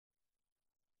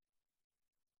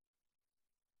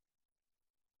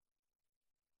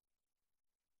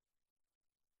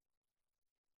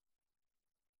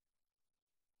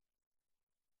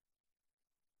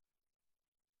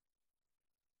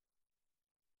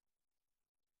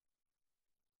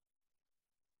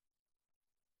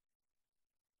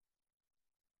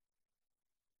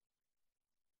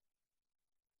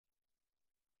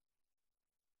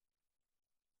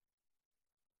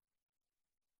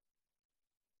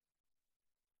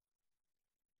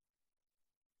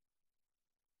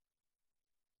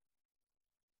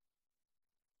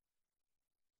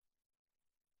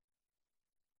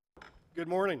Good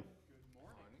morning.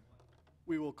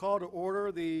 We will call to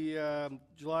order the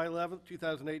July 11th,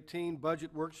 2018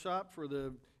 budget workshop for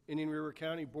the Indian River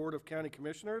County Board of County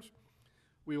Commissioners.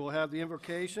 We will have the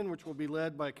invocation, which will be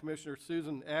led by Commissioner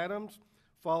Susan Adams,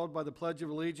 followed by the Pledge of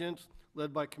Allegiance,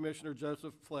 led by Commissioner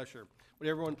Joseph Flesher. Would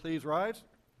everyone please rise?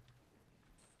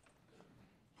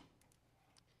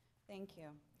 Thank you.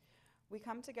 We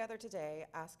come together today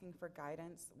asking for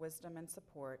guidance, wisdom, and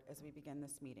support as we begin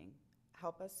this meeting.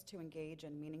 Help us to engage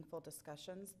in meaningful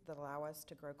discussions that allow us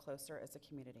to grow closer as a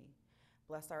community.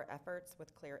 Bless our efforts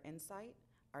with clear insight,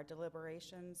 our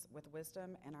deliberations with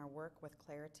wisdom, and our work with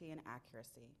clarity and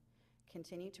accuracy.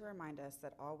 Continue to remind us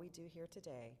that all we do here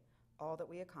today, all that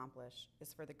we accomplish,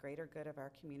 is for the greater good of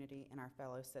our community and our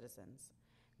fellow citizens.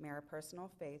 May our personal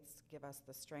faiths give us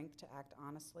the strength to act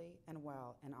honestly and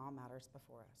well in all matters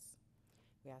before us.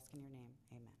 We ask in your name,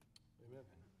 amen. Amen.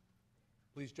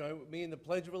 Please join with me in the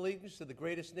Pledge of Allegiance to the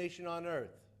greatest nation on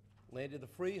earth, land of the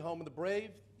free, home of the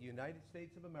brave, the United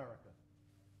States of America.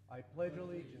 I pledge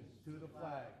allegiance to the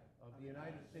flag of the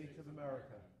United States of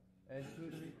America and to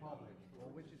the republic for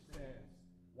which it stands,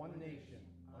 one nation,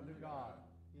 under God,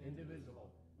 indivisible,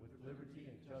 with liberty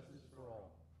and justice for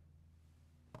all.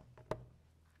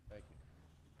 Thank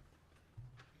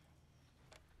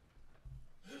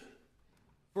you.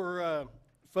 For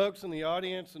folks in the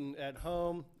audience and at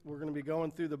home, we're going to be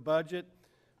going through the budget.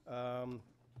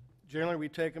 Generally, we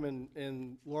take them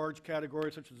in large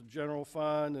categories such as the general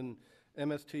fund and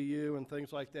MSTU and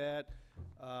things like that.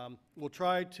 We'll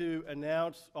try to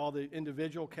announce all the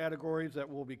individual categories that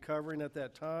we'll be covering at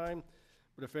that time.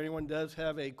 But if anyone does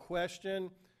have a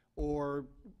question or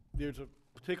there's a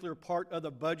particular part of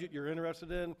the budget you're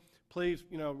interested in, please,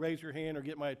 raise your hand or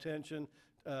get my attention.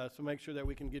 So make sure that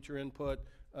we can get your input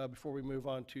before we move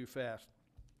on too fast.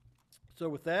 So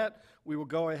with that, we will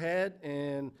go ahead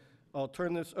and I'll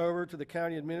turn this over to the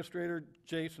County Administrator,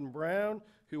 Jason Brown,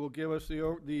 who will give us the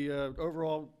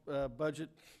overall budget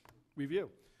review.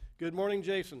 Good morning,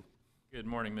 Jason. Good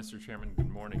morning, Mr. Chairman. Good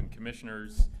morning,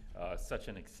 Commissioners. Such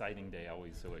an exciting day,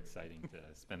 always so exciting to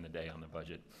spend the day on the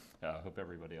budget. Hope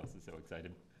everybody else is so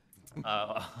excited.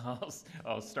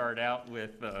 I'll start out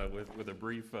with a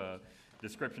brief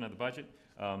description of the budget.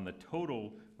 The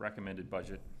total recommended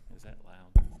budget, is that loud?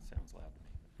 It sounds loud to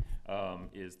me,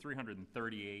 is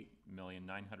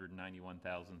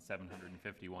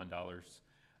 $338,991,751.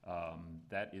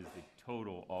 That is the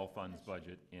total all funds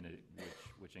budget in it,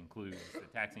 which includes the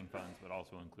taxing funds, but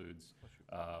also includes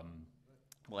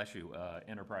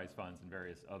enterprise funds and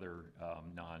various other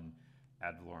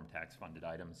non-ad valorem tax funded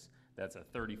items. That's a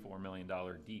 $34 million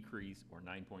decrease, or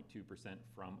 9.2%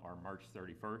 from our March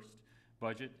 31st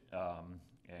budget.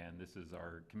 And this is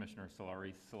our Commissioner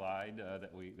Solari slide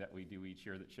that we do each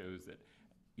year that shows that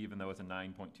even though it's a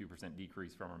 9.2%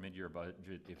 decrease from our mid-year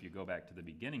budget, if you go back to the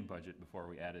beginning budget before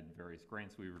we added various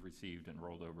grants we received and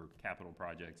rolled over capital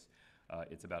projects,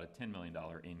 it's about a $10 million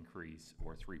increase,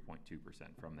 or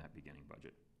 3.2% from that beginning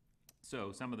budget.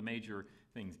 So some of the major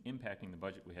things impacting the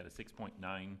budget, we had a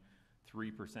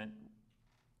 6.93%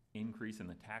 increase in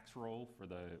the tax roll for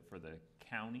the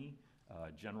county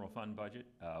general fund budget.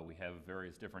 We have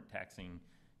various different taxing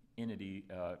entity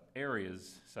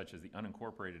areas, such as the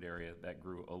unincorporated area, that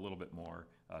grew a little bit more,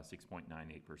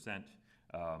 6.98%.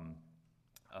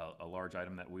 A large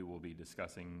item that we will be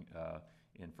discussing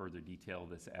in further detail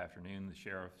this afternoon, the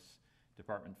Sheriff's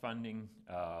Department funding.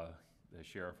 The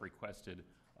Sheriff requested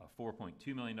a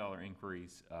 $4.2 million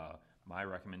increase. My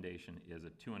recommendation is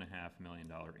a $2.5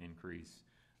 million increase,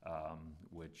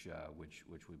 which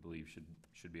we believe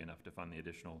should be enough to fund the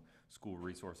additional school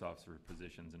resource officer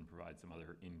positions and provide some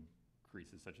other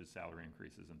increases, such as salary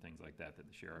increases and things like that the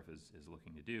sheriff is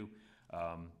looking to do.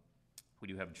 We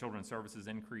do have a children's services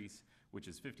increase, which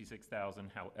is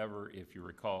 $56,000. However, if you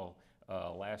recall,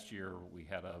 last year we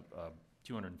had a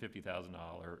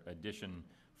 $250,000 addition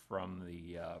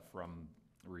from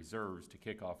reserves to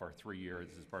kick off our 3 years.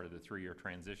 This is part of the 3-year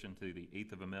transition to the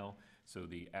eighth of a mil. So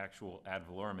the actual ad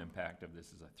valorem impact of this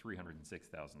is a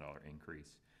 $306,000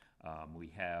 increase.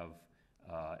 We have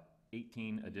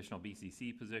 18 additional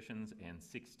BCC positions and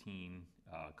 16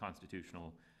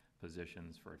 constitutional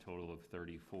positions for a total of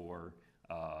 34.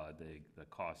 The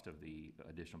cost of the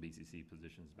additional BCC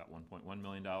positions is about $1.1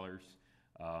 million.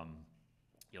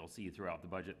 You'll see throughout the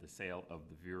budget the sale of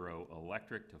the Vero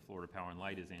Electric to Florida Power and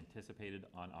Light is anticipated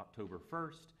on October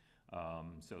 1st.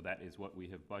 So that is what we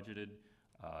have budgeted.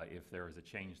 If there is a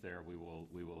change there, we will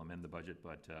amend the budget,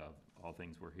 but all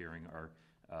things we're hearing are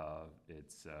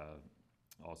it's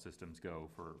all systems go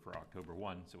for October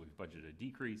 1. So we've budgeted a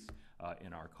decrease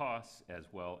in our costs as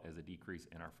well as a decrease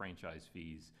in our franchise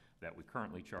fees that we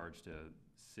currently charge to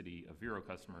City of Vero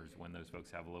customers. When those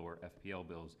folks have lower FPL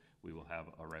bills, we will have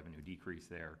a revenue decrease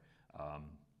there.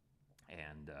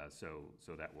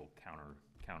 So that will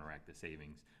counteract the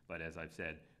savings. But as I've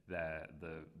said,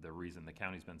 the reason the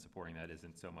county's been supporting that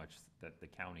isn't so much that the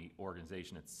county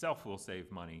organization itself will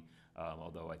save money,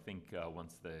 although I think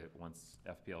once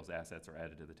FPL's assets are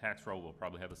added to the tax roll, we'll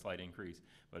probably have a slight increase,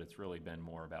 but it's really been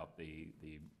more about the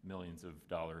millions of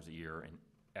dollars a year in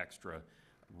extra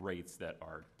rates that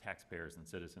our taxpayers and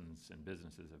citizens and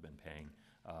businesses have been paying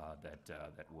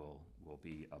that will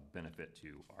be a benefit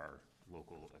to our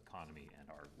local economy and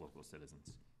our local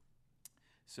citizens.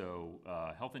 So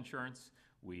health insurance,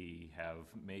 we have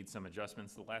made some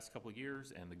adjustments the last couple of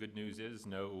years, and the good news is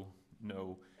no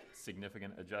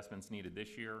significant adjustments needed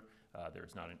this year.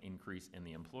 There's not an increase in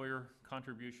the employer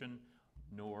contribution,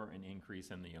 nor an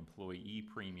increase in the employee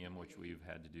premium, which we've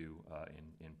had to do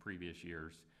in previous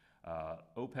years.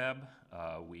 OPEB,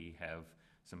 we have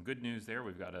some good news there.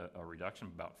 We've got a reduction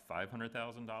of about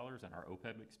 $500,000 in our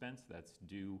OPEB expense. That's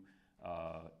due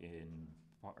in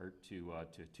part to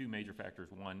two major factors.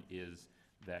 One is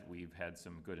that we've had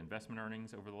some good investment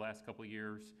earnings over the last couple of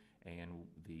years, and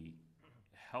the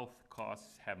health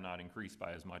costs have not increased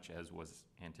by as much as was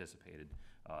anticipated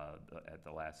at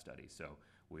the last study. So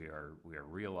we are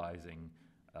realizing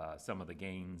some of the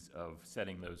gains of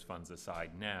setting those funds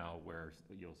aside now, where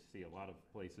you'll see a lot of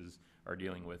places are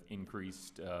dealing with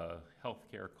increased health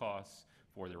care costs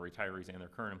for their retirees and their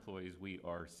current employees. We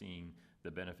are seeing the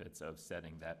benefits of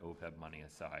setting that OPEB money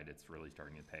aside. It's really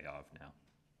starting to pay off now.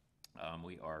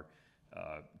 We are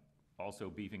also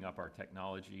beefing up our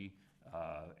technology,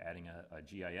 adding a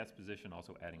GIS position,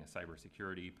 also adding a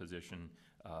cybersecurity position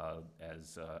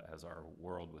as our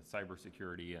world with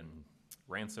cybersecurity and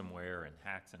ransomware and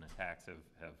hacks and attacks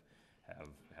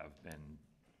have been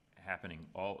happening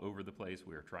all over the place.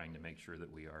 We are trying to make sure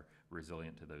that we are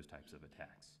resilient to those types of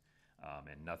attacks.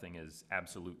 And nothing is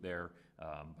absolute there,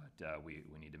 but we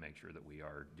need to make sure that we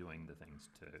are doing the things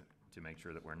to make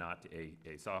sure that we're not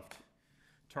a soft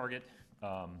target.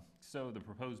 So the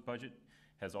proposed budget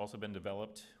has also been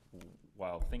developed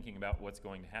while thinking about what's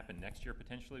going to happen next year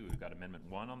potentially. We've got Amendment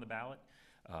 1 on the ballot,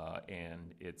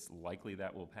 and it's likely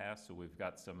that will pass. So we've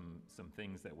got some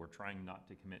things that we're trying not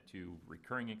to commit to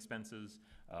recurring expenses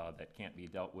that can't be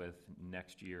dealt with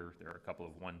next year. There are a couple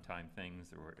of one-time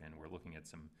things, and we're looking at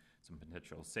some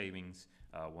potential savings.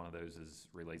 One of those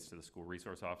relates to the school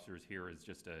resource officers. Here is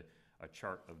just a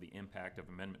chart of the impact of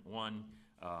Amendment 1.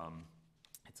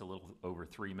 It's a little over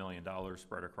 $3 million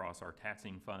spread across our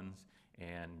taxing funds,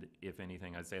 and if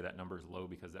anything, I'd say that number is low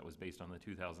because that was based on the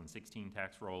 2016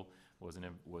 tax roll, was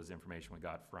information we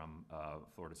got from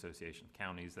Florida Association of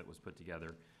Counties that was put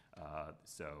together.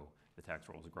 So the tax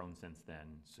roll has grown since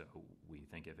then, so we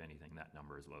think if anything that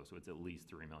number is low. So it's at least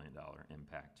 $3 million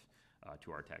impact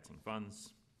to our taxing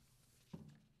funds.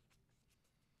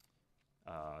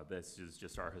 This is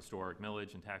just our historic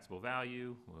millage and taxable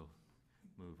value. We'll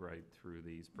move right through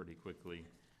these pretty quickly.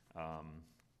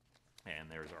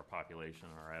 And there's our population,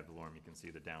 our ad valorem. You can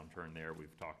see the downturn there.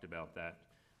 We've talked about that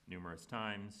numerous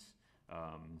times.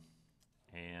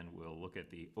 And we'll look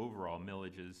at the overall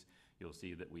millages. You'll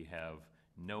see that we have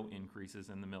no increases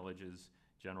in the millages.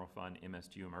 General fund,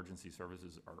 MSTU, emergency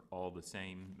services are all the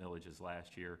same millages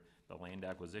last year. The land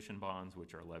acquisition bonds,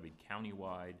 which are levied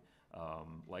countywide,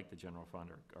 like the general fund,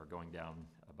 are going down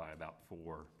by about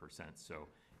 4%. So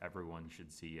everyone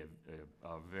should see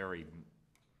a very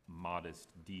modest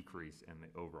decrease in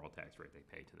the overall tax rate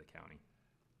they pay to the county.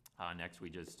 Next, we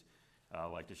just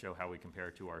like to show how we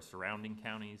compare to our surrounding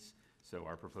counties. So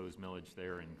our proposed millage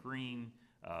there in green,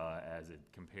 as it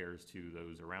compares to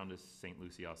those around us, St.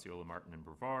 Lucie, Osceola, Martin, and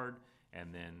Brevard,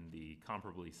 and then the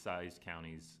comparably sized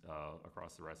counties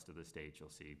across the rest of the state. You'll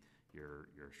see your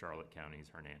Charlotte counties,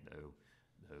 Hernando,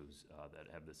 those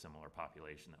that have the similar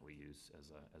population that we use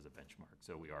as a benchmark.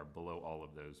 So we are below all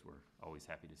of those. We're always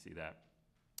happy to see that.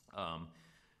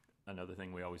 Another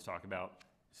thing we always talk about,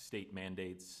 state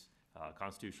mandates,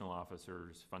 constitutional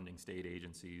officers, funding state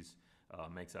agencies,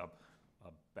 makes up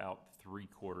about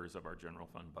 3/4 of our general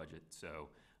fund budget. So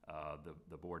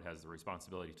the board has the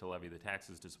responsibility to levy the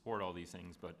taxes to support all these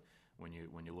things, but when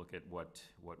you look at what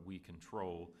we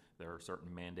control, there are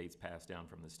certain mandates passed down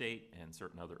from the state and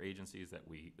certain other agencies that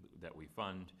we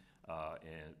fund,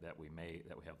 and that we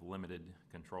have limited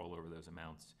control over those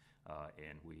amounts,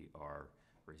 and we are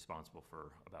responsible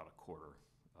for about 1/4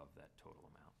 of that total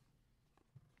amount.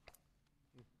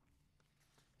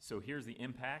 So here's the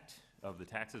impact of the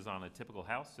taxes on a typical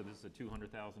house. So this is a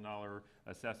 $200,000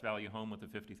 assessed value home with a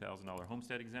 $50,000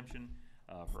 homestead exemption.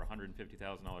 For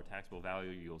 $150,000 taxable value,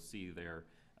 you'll see there,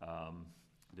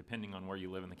 depending on where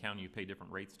you live in the county, you pay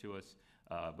different rates to us.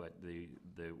 But the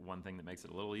one thing that makes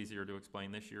it a little easier to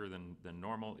explain this year than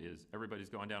normal is everybody's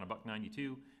going down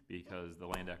 $1.92 because the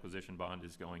land acquisition bond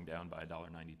is going down by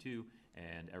 $1.92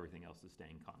 and everything else is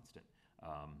staying constant.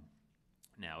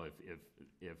 Now,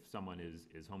 if someone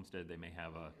is homestead, they may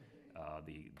have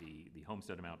the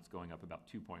homestead amount is going up about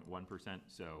 2.1%.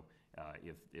 So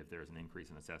if there's an increase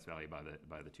in assessed value by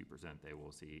the 2%, they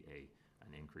will see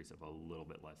an increase of a little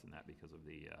bit less than that because of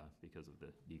the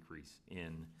decrease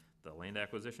in the land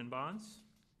acquisition bonds.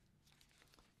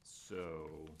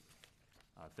 So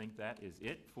I think that is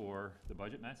it for the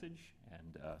budget message,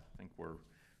 and I think we're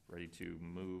ready to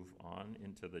move on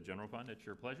into the general fund at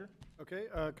your pleasure. Okay,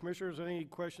 Commissioners, any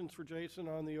questions for Jason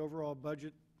on the overall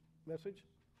budget message?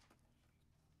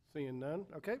 Seeing none,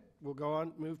 okay, we'll go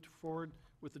on, move forward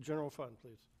with the general fund,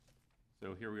 please.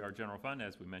 So here we are, general fund,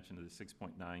 as we mentioned, the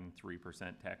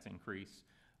 6.93% tax increase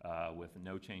with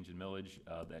no change in millage.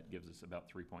 That gives us about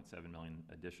 $3.7 million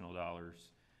additional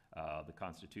dollars. The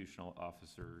constitutional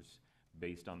officers,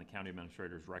 based on the county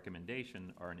administrator's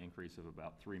recommendation, are an increase of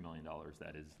about $3 million.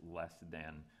 That is less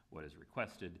than what is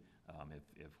requested.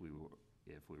 If we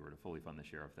were to fully fund the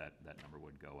sheriff, that number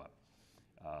would go up.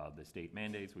 The state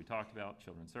mandates we talked about,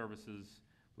 children's services,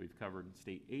 we've covered.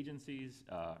 State agencies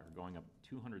are going up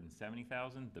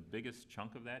 $270,000. The biggest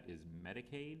chunk of that is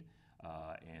Medicaid,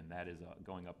 and that is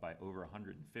going up by over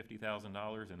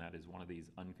 $150,000, and that is one of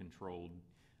these uncontrolled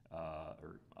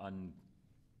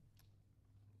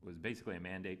was basically a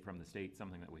mandate from the state,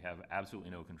 something that we have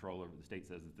absolutely no control over. The state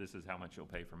says that this is how much you'll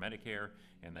pay for Medicare,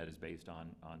 and that is based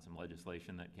on some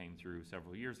legislation that came through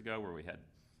several years ago where we had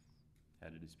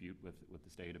a dispute with the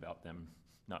state about them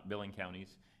not billing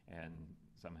counties and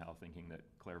somehow thinking that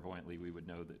clairvoyantly we would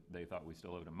know that they thought we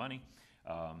still owed them money.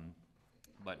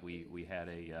 But we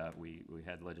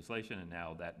had legislation, and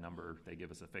now that number, they give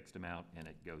us a fixed amount, and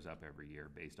it goes up every year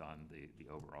based on the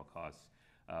overall costs.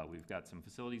 We've got some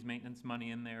facilities maintenance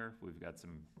money in there. We've got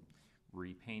some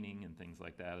repainting and things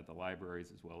like that at the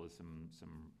libraries, as well as some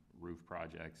roof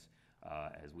projects,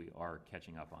 as we are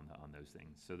catching up on those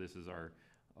things. So this is our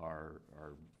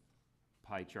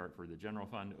pie chart for the general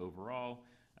fund overall.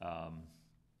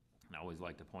 And I always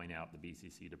like to point out the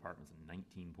BCC department's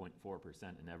 19.4%,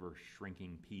 an ever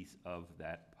shrinking piece of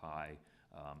that pie,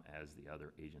 as the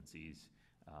other agencies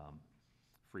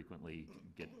frequently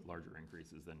get larger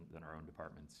increases than our own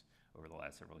departments over the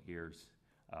last several years.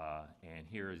 And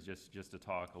here is just to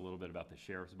talk a little bit about the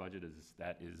sheriff's budget.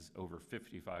 That is over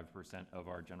 55% of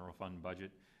our general fund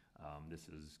budget. This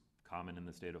is common in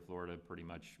the state of Florida. Pretty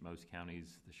much most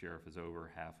counties, the sheriff is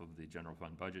over half of the general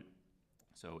fund budget.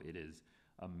 So it is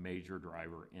a major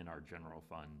driver in our general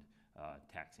fund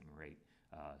taxing rate.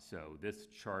 So this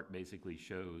chart basically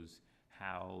shows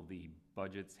how the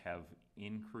budgets have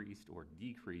increased or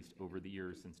decreased over the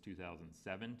years since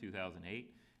 2007,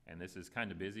 2008. And this is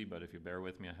kind of busy, but if you bear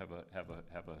with me, I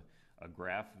have a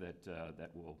graph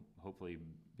that will hopefully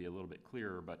be a little bit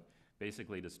clearer. But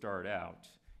basically, to start out,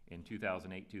 in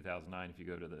 2008, 2009, if you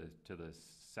go to the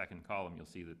second column, you'll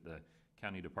see that the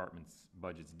county department's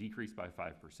budgets decreased by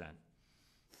 5%.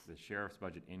 The sheriff's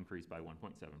budget increased by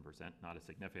 1.7%, not a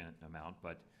significant amount,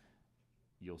 but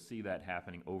you'll see that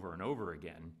happening over and over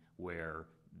again, where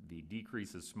the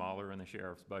decrease is smaller in the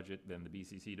sheriff's budget than the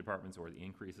BCC departments, or the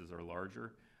increases are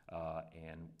larger,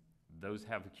 and those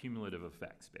have cumulative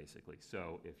effects, basically.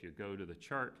 So if you go to the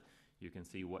chart, you can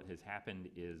see what has happened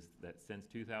is that since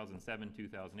 2007,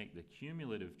 2008, the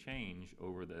cumulative change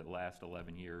over the last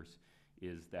 11 years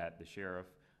is that the sheriff,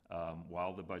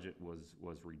 while the budget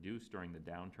was reduced during the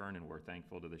downturn, and we're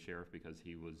thankful to the sheriff because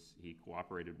he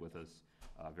cooperated with us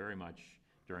very much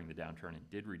during the downturn and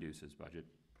did reduce his budget.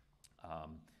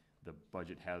 The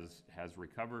budget has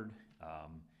recovered,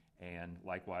 and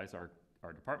likewise our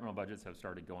departmental budgets have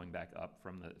started going back up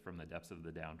from the depths of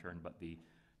the downturn. But the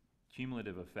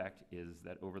cumulative effect is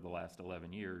that over the last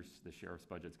 11 years, the sheriff's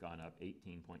budget's gone up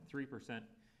 18.3%.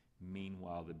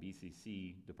 Meanwhile, the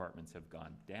BCC departments have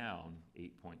gone down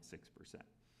 8.6%.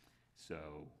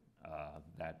 So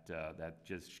that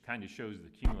just kind of shows the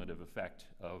cumulative effect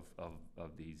of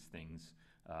these things,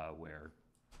 where,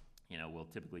 you know, we'll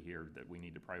typically hear that we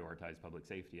need to prioritize public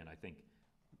safety, and I think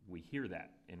we hear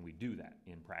that and we do that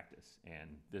in practice.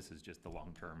 And this is just the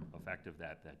long-term effect of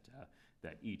that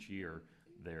each year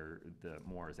the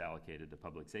more is allocated to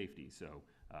public safety. So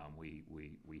we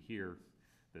hear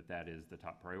that is the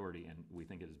top priority, and we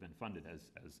think it has been funded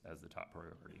as the top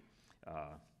priority.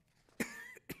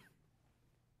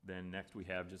 Then next we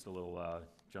have just a little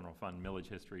general fund millage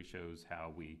history, shows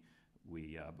how we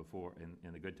before,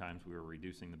 in the good times, we were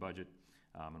reducing the budget,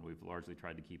 and we've largely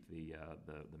tried to keep the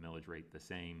millage rate the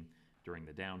same. During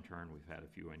the downturn, we've had a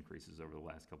few increases over the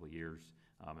last couple of years,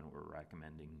 and we're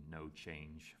recommending no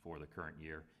change for the current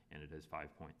year, and it is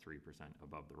 5.3%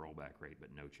 above the rollback rate, but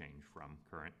no change from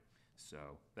current.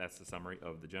 So that's the summary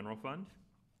of the general fund.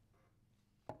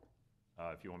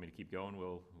 If you want me to keep going,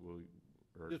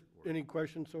 Just any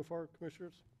questions so far,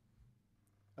 Commissioners?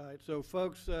 All right, so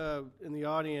folks in the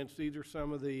audience, these are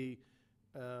some of the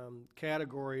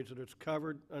categories that it's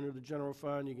covered under the general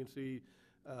fund. You can see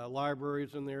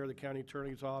libraries in there, the county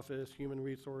attorney's office, human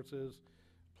resources,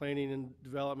 planning and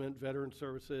development, veteran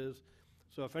services.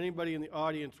 So if anybody in the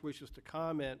audience wishes to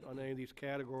comment on any of these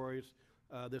categories,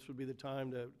 this would be the time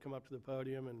to come up to the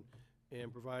podium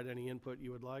and provide any input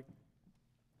you would like.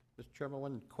 Mr. Chairman,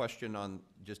 one question on,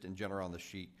 just in general on the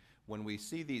sheet. When we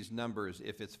see these numbers,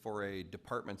 if it's for a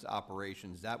department's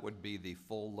operations, that would be the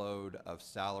full load of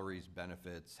salaries,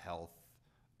 benefits, health,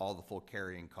 all the full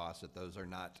carrying costs, that those are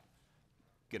not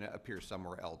going to appear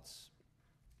somewhere else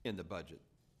in the budget.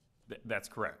 That's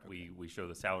correct. Okay. We show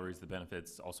the salaries, the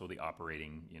benefits, also the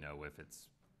operating, if it's,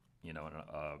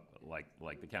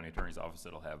 like the county attorney's office,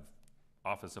 it'll have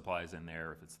office supplies in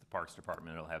there. If it's the Parks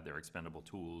Department, it'll have their expendable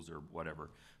tools or whatever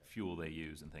fuel they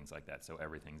use and things like that. So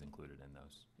everything's included in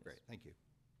those. Yes. Great, thank you.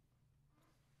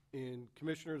 And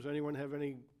Commissioners, anyone have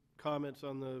any comments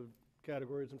on the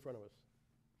categories in front of us?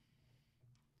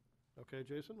 Okay,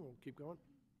 Jason, we'll keep going.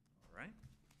 All right.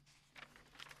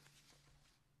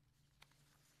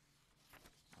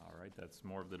 All right, that's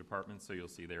more of the departments, so you'll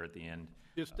see there at the end.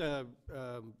 Just the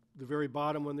very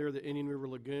bottom one there, the Indian River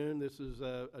Lagoon, this is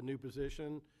a new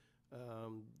position.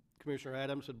 Commissioner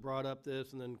Adams had brought up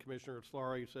this, and then Commissioner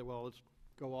Solari said, well, let's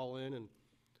go all in and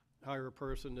hire a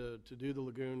person to do the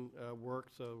lagoon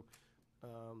work. So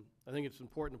I think it's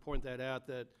important to point that out,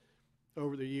 that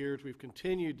over the years we've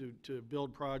continued to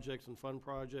build projects and fund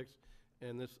projects,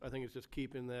 and this, I think, is just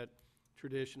keeping that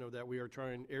tradition of that we are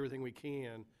trying everything we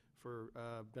can for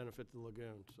benefit to the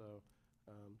lagoon. So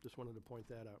just wanted to point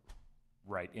that out.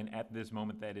 Right, and at this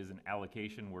moment, that is an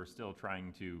allocation. We're still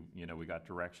trying to, we got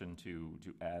direction to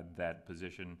add that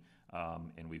position,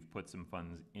 and we've put some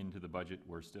funds into the budget.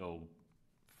 We're still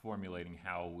formulating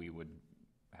how we would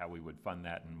fund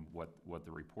that and what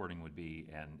the reporting would be,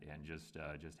 and just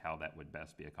how that would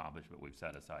best be accomplished. But we've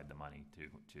set aside the money to be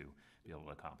able to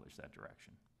accomplish that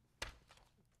direction.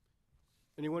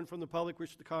 Anyone from the public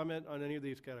wish to comment on any of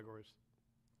these categories?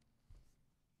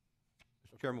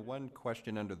 Mr. Chairman, one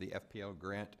question under the FPL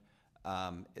grant.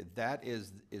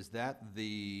 Is that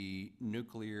the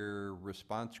nuclear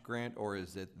response grant, or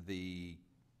is it the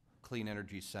Clean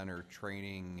Energy Center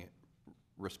training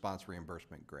response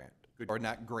reimbursement grant? Or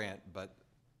not grant, but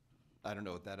I don't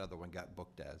know what that other one got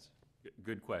booked as.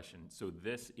 Good question. So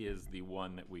this is the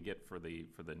one that we get for the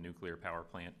nuclear power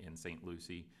plant in St.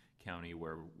 Lucie County,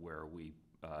 where we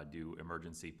do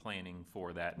emergency planning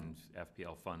for that, and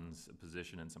FPL funds a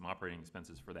position and some operating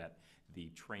expenses for that. The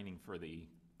training for the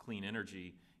clean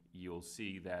energy, you'll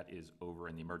see that is over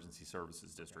in the Emergency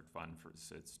Services District Fund.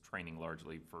 So it's training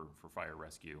largely for fire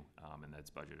rescue, and that's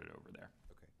budgeted over there.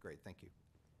 Okay, great, thank you.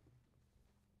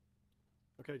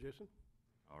 Okay, Jason?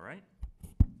 All right.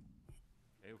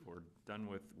 Okay, if we're done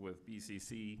with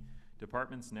BCC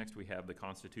departments, next we have the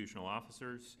constitutional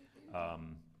officers.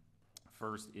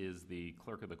 First is the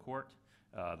clerk of the court.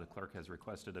 The clerk has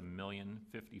requested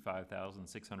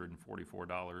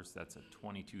 $1,055,644. That's a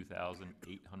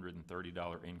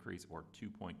 $22,830 increase, or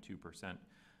 2.2%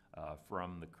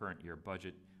 from the current year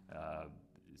budget.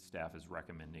 Staff is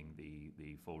recommending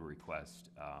the full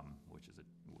request, which is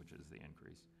the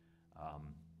increase.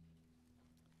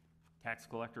 Tax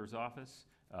collector's office,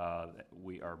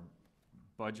 we are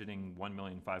budgeting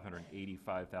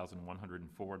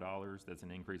 $1,585,104. That's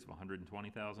an increase of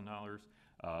 $120,000.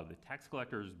 The tax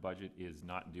collector's budget is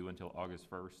not due until August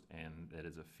 1st, and that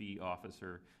is a fee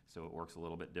officer, so it works a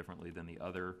little bit differently than the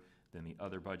other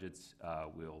budgets.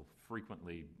 We'll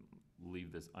frequently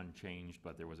leave this unchanged,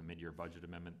 but there was a mid-year budget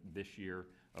amendment this year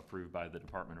approved by the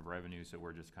Department of Revenue, so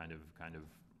we're just kind of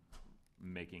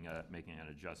making an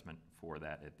adjustment for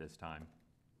that at this time.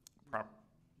 Do you have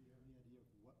any idea of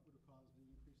what would have caused an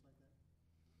increase like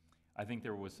that? I think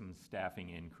there was some staffing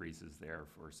increases there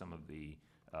for some of the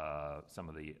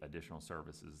additional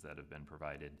services that have been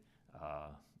provided,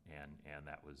 and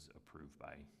that was approved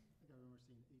by. I think I remember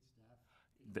seeing 8 staff.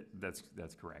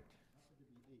 That's correct. How could there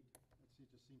be 8? It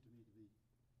just seemed to me to be.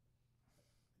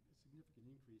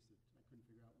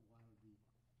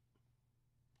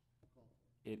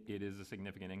 It is a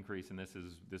significant increase, and this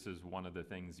is one of the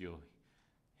things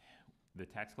the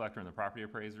tax collector and the property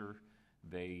appraiser,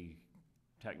 they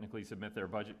technically submit their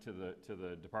budget to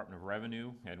the Department of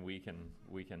Revenue, and we can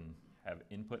have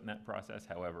input in that process.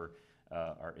 However,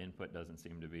 our input doesn't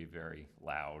seem to be very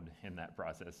loud in that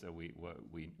process, so we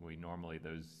normally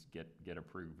those get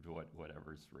approved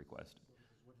whatever's requested. So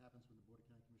what happens when the Board of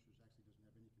County Commissioners actually doesn't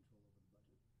have any control over the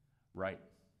budget? Right.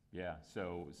 Yeah.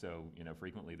 So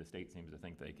frequently the state seems to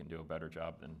think they can do a better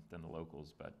job than the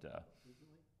locals, but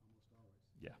Frequently? Almost always.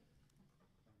 yeah.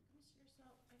 Commissioner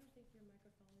Saul, I don't think your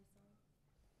microphone is on.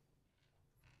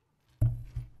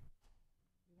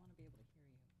 We want to be able to hear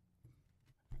you.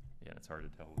 Yeah, it's hard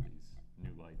to tell with these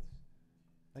new lights.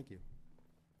 Thank you.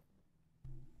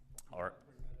 All right.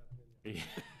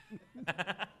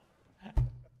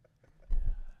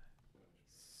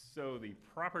 So the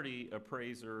property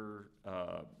appraiser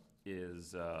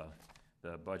is, the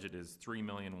budget is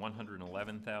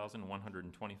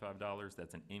 $3,111,125.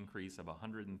 That's an increase of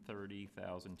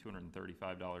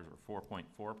 $130,235 or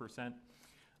 4.4%.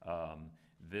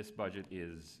 This budget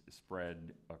is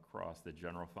spread across the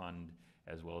general fund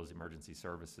as well as emergency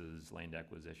services, land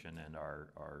acquisition, and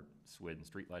our SWID and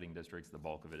street lighting districts. The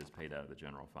bulk of it is paid out of the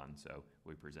general fund, so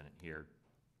we present it here.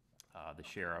 The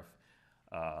sheriff,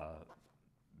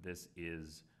 this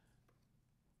is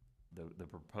the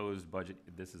proposed budget.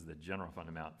 This is the general fund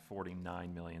amount,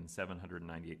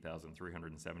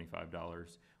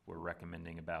 $49,798,375. We're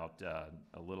recommending about a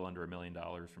little under $1 million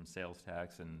from sales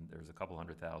tax, and there's a couple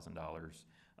 $100,000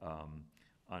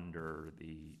 under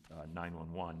the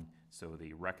 911. So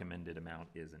the recommended amount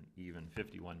is an even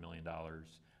 $51 million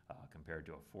compared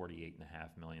to a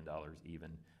 $48.5 million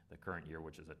even the current year,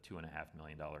 which is a $2.5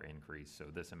 million increase. So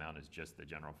this amount is just the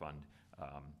general fund.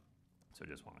 So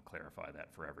just want to clarify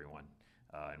that for everyone.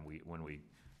 And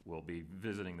we'll be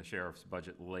visiting the sheriff's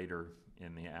budget later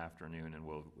in the afternoon, and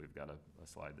we've got a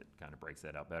slide that kind of breaks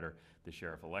that out better. The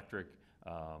sheriff electric,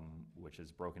 which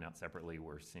is broken out separately,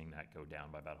 we're seeing that go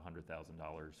down by about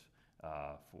 $100,000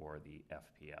 for the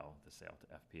FPL, the sale to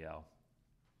FPL.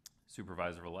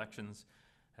 Supervisor of elections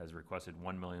has requested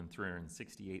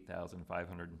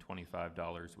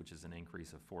 $1,368,525, which is an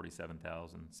increase of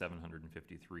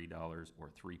 $47,753 or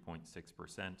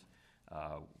 3.6%.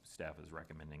 Staff is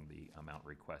recommending the amount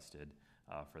requested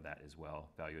for that as well.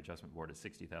 Value Adjustment Board is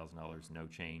 $60,000, no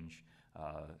change.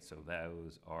 So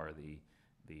those are the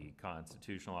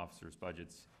constitutional officers'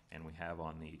 budgets, and we have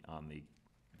on the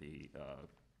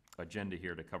agenda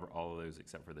here to cover all of those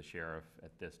except for the sheriff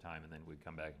at this time, and then we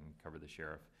come back and cover the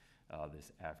sheriff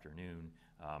this afternoon.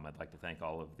 I'd like to thank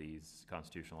all of these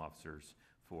constitutional officers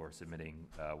for submitting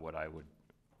what I would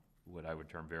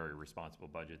term very responsible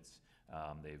budgets.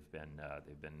 They've been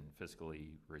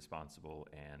fiscally responsible,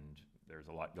 and there's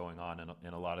a lot going on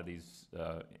in a lot of these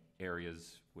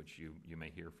areas, which you may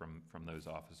hear from those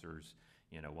officers.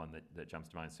 You know, one that jumps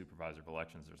to mind, supervisor of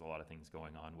elections. There's a lot of things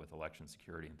going on with election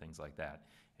security and things like that,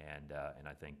 and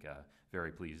I think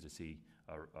very pleased to see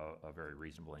a very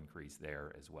reasonable increase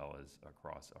there, as well as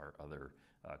across our other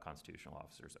constitutional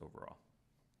officers overall.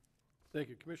 Thank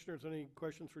you. Commissioners, any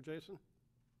questions for Jason?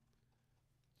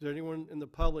 Is there anyone in the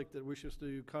public that wishes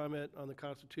to comment on the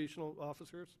constitutional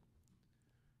officers?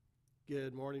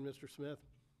 Good morning, Mr. Smith.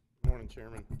 Good morning,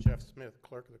 Chairman. Jeff Smith,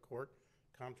 Clerk of the Court.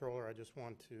 Comptroller, I just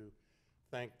want to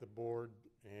thank the board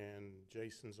and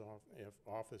Jason's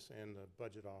office and the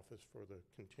budget office for the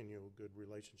continual good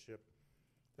relationship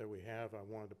that we have. I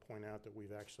wanted to point out that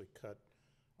we've actually cut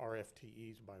our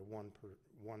FTEs by one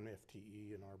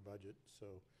FTE in our budget,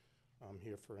 so I'm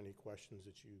here for any questions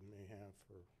that you may have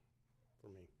for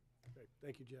me. Great.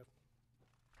 Thank you, Jeff.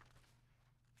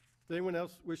 Does anyone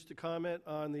else wish to comment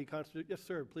on the Constitution? Yes,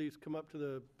 sir. Please come up to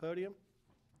the podium.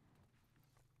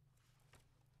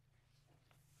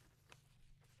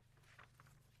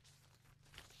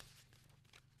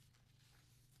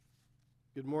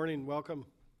 Good morning. Welcome.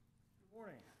 Good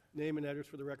morning. Name and address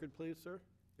for the record, please, sir.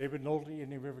 David Nolte,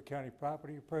 Indian River County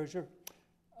Property Appraiser.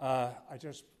 I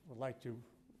just would like to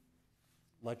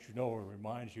let you know or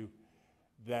remind you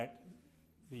that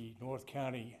the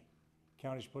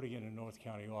county's putting in a North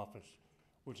County office,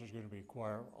 which is going to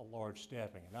require a large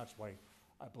staffing, and that's why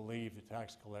I believe the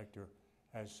tax collector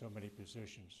has so many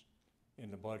positions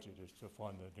in the budget, is to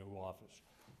fund the new office.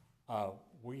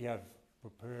 We have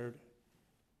prepared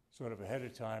sort of ahead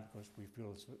of time because we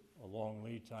feel it's a long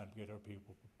lead time to get our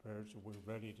people prepared, so we're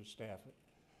ready to staff it.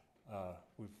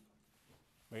 We've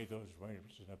made those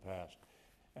arrangements in the past.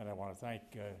 And I want to thank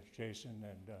Jason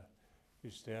and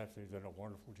his staff. They've done a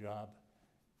wonderful job,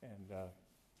 and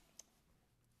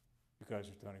you guys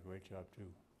have done a great job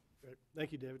too. Great.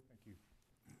 Thank you, David. Thank you.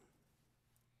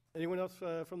 Anyone else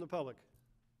from the public?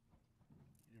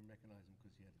 You didn't recognize him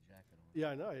because he had a jacket on. Yeah,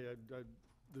 I know.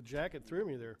 The jacket threw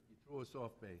me there. You threw us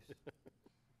off base.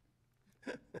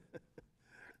 Go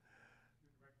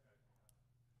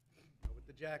with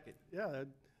the jacket. Yeah.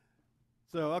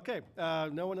 So, okay,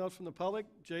 no one else from the public.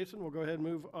 Jason, we'll go ahead and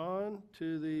move on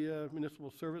to the municipal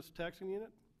service taxing unit.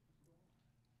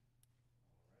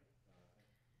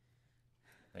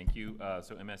 Thank you.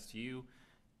 So MSTU,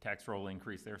 tax roll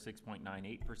increase there,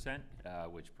 6.98%,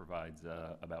 which provides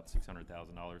about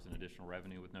 $600,000 in additional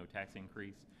revenue with no tax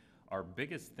increase. Our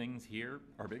biggest things here,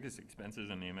 our biggest expenses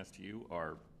in the MSTU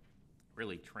are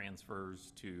really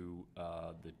transfers to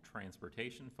the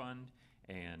transportation fund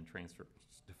and transfers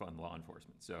to fund law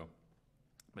enforcement. So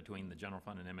between the general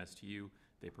fund and MSTU,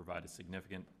 they provide a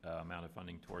significant amount of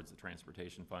funding towards the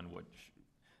transportation fund, which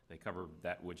they cover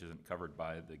that which isn't covered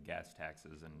by the gas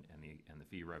taxes and the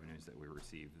fee revenues that we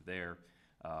receive there.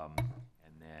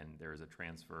 And then there is a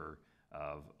transfer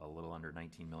of a little under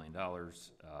 $19 million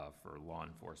for law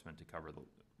enforcement to cover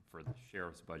for the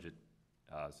sheriff's budget,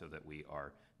 so that we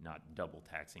are not double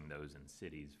taxing those in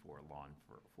cities for law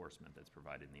enforcement that's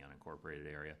provided in the unincorporated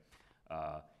area.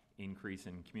 Increase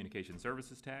in communication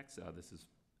services tax.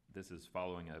 This is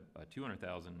following a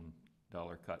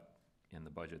 $200,000 cut in the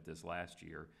budget this last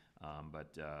year,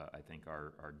 but I think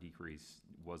our decrease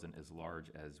wasn't as large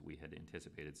as we had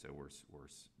anticipated, so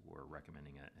we're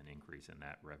recommending an increase in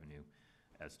that revenue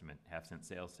estimate. Half-cent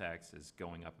sales tax is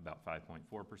going up about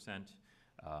 5.4%,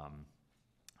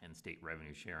 and state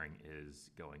revenue sharing is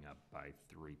going up by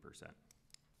 3%.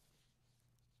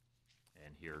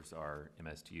 And here's our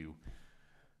MSTU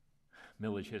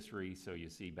millage history. So you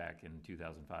see back in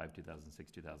 2005,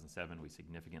 2006, 2007, we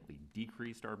significantly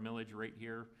decreased our millage rate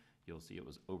here. You'll see it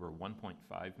was over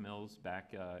 1.5 mils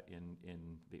back in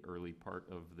the early part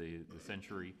of the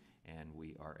century, and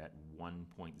we are at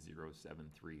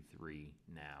 1.0733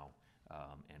 now,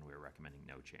 and we're recommending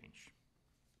no change.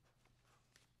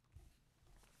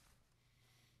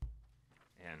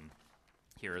 And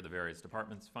here are the various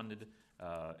departments funded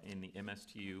in the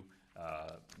MSTU,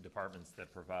 departments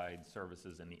that provide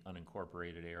services in the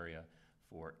unincorporated area.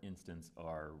 For instance,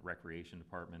 our recreation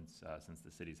departments, since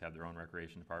the cities have their own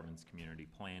recreation departments, community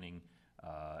planning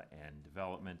and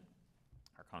development,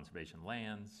 our conservation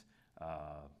lands,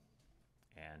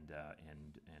 and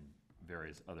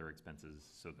various other expenses,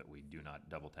 so that we do not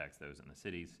double tax those in the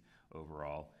cities.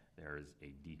 Overall, there is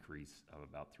a decrease of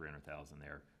about $300,000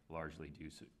 there, largely due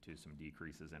to some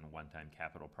decreases in one-time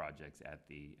capital projects at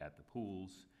the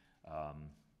pools,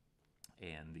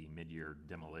 and the mid-year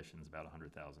demolitions, about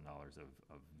 $100,000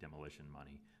 of demolition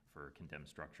money for condemned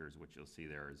structures, which you'll see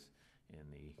there is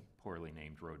in the poorly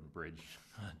named Road and Bridge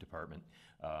department.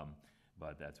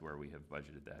 But that's where we have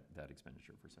budgeted that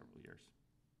expenditure for several years.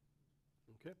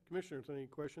 Okay, Commissioners, any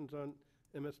questions on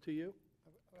MSTU?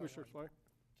 Commissioner Sly?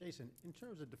 Jason, in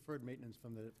terms of deferred maintenance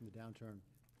from the downturn,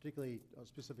 particularly,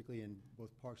 specifically in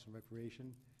both parks and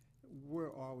recreation,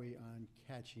 where are we on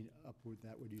catching up with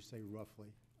that, would you say,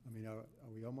 roughly? I mean, are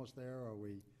we almost there? Are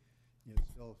we,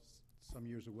 still some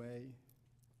years away?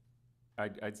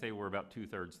 I'd say we're about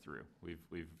 2/3 through.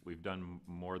 We've done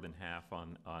more than half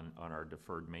on our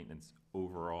deferred maintenance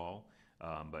overall,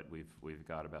 but we've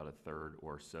got about 1/3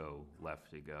 or so left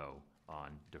to go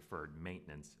on deferred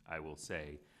maintenance. I will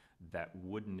say that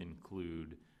wouldn't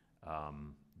include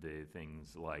the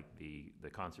things like the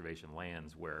conservation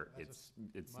lands, where it's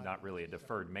not really a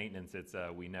deferred maintenance. It's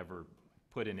we never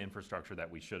put in infrastructure that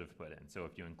we should have put in. So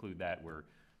if you include that, we're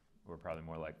probably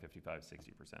more like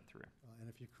 55-60% through. And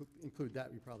if you include that,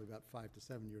 we're probably about 5 to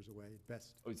 7 years away at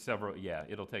best. Yeah,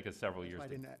 it'll take us several years. I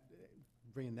didn't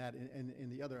bring in that. And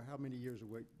the other, how many years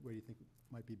away, where do you think it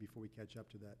might be before we catch up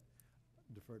to that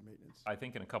deferred maintenance? I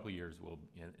think in a couple of years,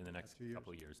 in the next 2 years?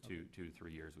 couple of years, Okay.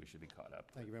 2-3 years, we should be caught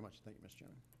up. Thank you very much. Thank you, Mr.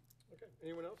 Chairman. Okay,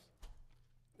 anyone else?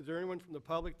 Is there anyone from the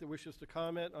public that wishes to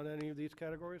comment on any of these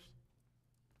categories?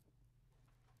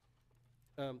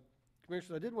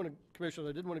 Commissioners, I did want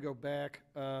to go back.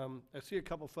 I see a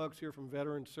couple folks here from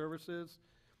Veteran Services,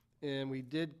 and we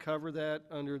did cover that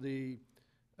under the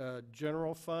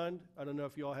general fund. I don't know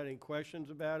if you all had any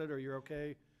questions about it, or you're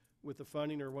okay with the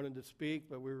funding or wanted to speak,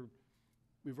 but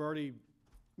we've already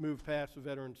moved past the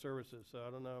Veteran Services, so I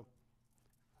don't know.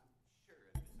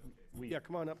 Yeah,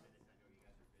 come on up.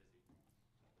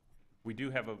 We do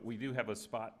have a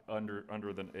spot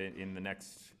in the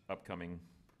next upcoming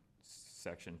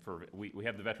section for, we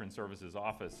have the Veteran Services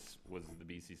Office was the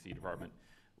BCC department,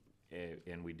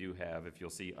 and we do have, if you'll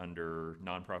see under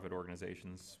nonprofit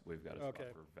organizations, we've got a spot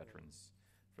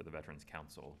for the Veterans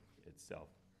Council itself.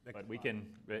 But we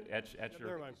can, at your,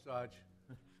 Never mind. Sarge.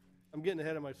 I'm getting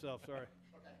ahead of myself, sorry.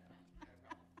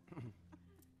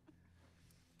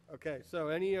 Okay, so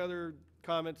any other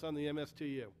comments on the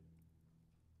MSTU?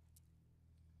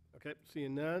 Okay,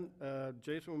 seeing none.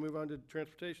 Jason, we'll move on to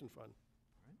Transportation Fund.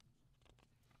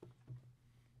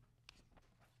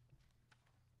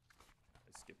 I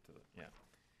skipped to the, yeah.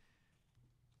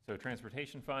 So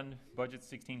Transportation Fund,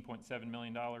 budget's $16.7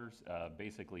 million,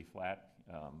 basically flat,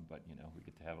 but you know, we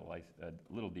get to have a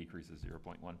little decrease of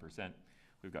 0.1%.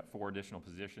 We've got 4 additional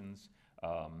positions.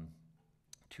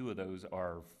 2 of those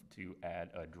are to add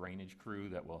a drainage crew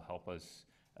that will help us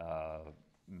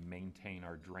maintain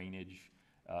our drainage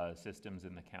systems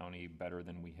in the county better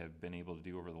than we have been able to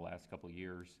do over the last couple of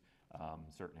years.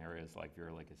 Certain areas like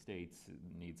Vera Lake Estates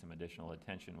need some additional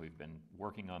attention. We've been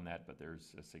working on that, but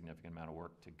there's a significant amount of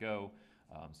work to go.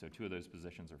 So 2 of those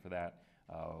positions are for that.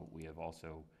 We have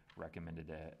also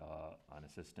recommended an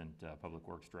assistant public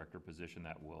works director position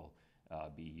that will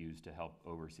be used to help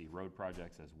oversee road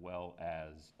projects as well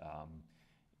as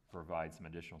provide some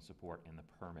additional support in the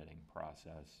permitting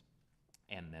process.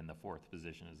 And then the 4th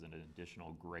position is an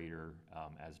additional grader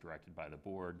as directed by the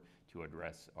board to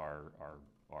address our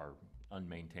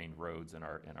unmaintained roads and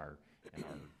our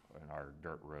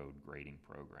dirt road grading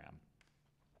program.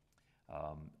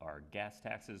 Our gas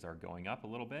taxes are going up a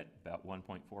little bit, about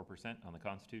 1.4% on the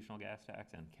constitutional gas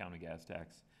tax, and county gas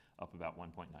tax up about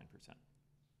 1.9%.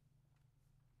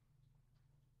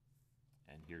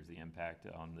 And here's the impact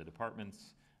on the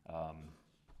departments.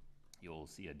 You'll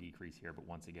see a decrease here, but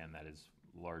once again, that is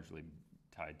largely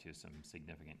tied to some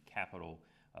significant capital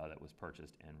that was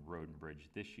purchased in road and bridge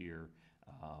this year,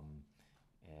 and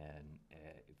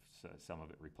some of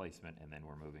it replacement, and then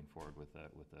we're moving forward with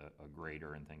a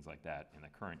grader and things like that in the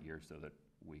current year so that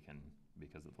we can,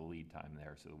 because of the lead time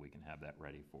there, so that we can have that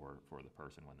ready for the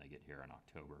person when they get here in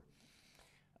October.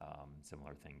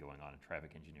 Similar thing going on in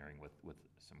traffic engineering with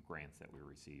some grants that we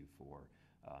receive for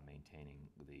maintaining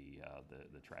the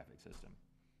traffic system.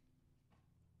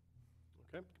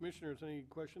 Okay, Commissioners, any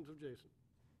questions of Jason?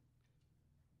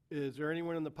 Is there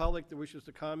anyone in the public that wishes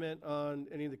to comment on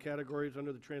any of the categories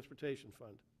under the Transportation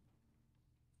Fund?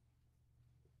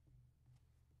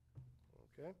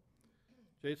 Okay.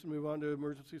 Jason, move on to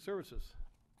Emergency Services.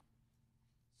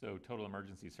 So total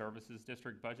emergency services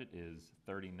district budget is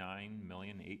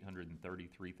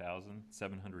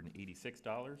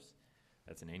 $39,833,786.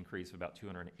 That's an increase of about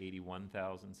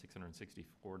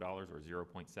 $281,664 or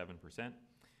 0.7%.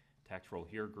 Tax roll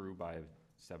here grew by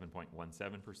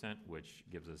 7.17%, which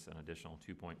gives us an additional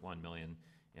 $2.1 million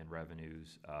in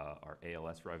revenues. Our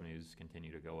ALS revenues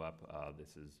continue to go up.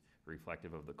 This is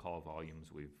reflective of the call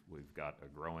volumes. We've got a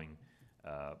growing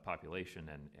population,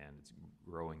 and it's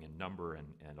growing in number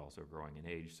and also growing in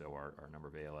age, so our number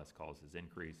of ALS calls has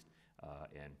increased,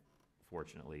 and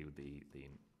fortunately the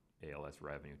ALS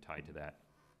revenue tied to that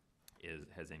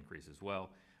has increased as well.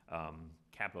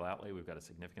 Capital outlay, we've got a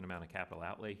significant amount of capital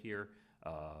outlay here,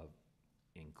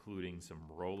 including some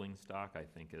rolling stock, I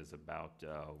think is about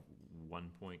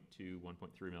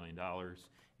 $1.3 million.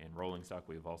 In rolling stock,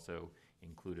 we've also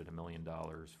included $1 million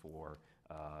for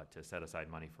to set aside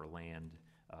money for land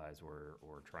as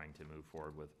we're trying to move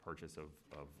forward with purchase of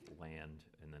land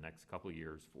in the next couple of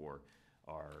years for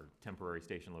our temporary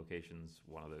station locations,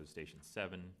 one of those Station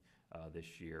 7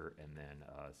 this year, and then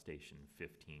Station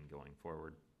 15 going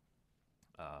forward.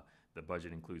 The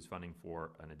budget includes funding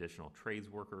for an additional trades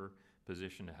worker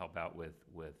position to help out with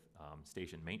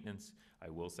station maintenance. I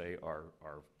will say our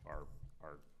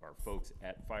folks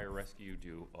at Fire Rescue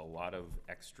do a lot of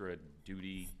extra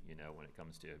duty, you know, when it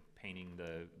comes to painting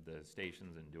the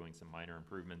stations and doing some minor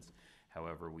improvements.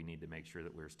 However, we need to make sure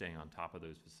that we're staying on top of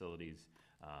those facilities.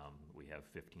 We have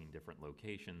 15 different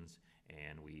locations,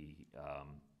 and we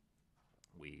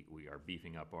are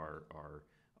beefing up our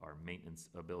maintenance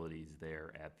abilities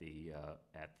there at the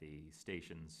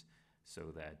stations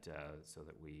so that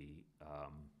we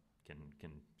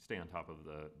can stay on top of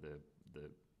the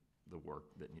work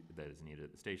that is needed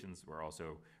at the stations. We're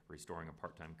also restoring a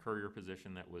part-time courier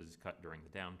position that was cut during the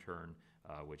downturn,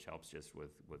 which helps just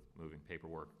with moving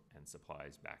paperwork and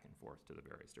supplies back and forth to the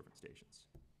various different stations.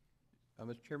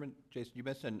 Mr. Chairman, Jason, you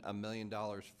mentioned $1 million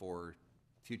for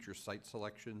future site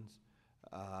selections.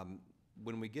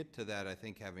 When we get to that, I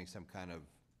think having some kind of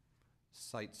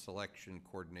site selection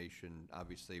coordination,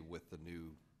 obviously with the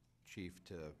new chief,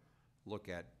 to look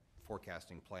at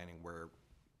forecasting planning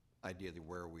ideally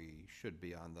where we should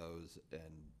be on those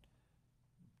and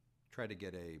try to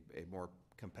get a more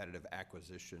competitive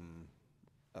acquisition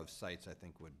of sites, I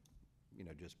think would,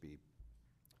 just be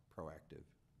proactive.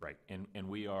 Right, and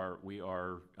we are,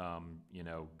 you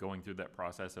know, going through that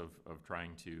process of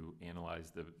trying to analyze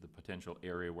the potential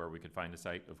area where we could find a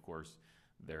site. Of course,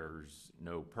 there's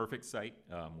no perfect site.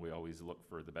 We always look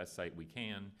for the best site we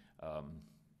can.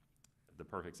 The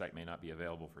perfect site may not be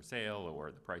available for sale,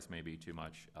 or the price may be too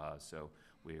much. So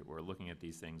we're looking at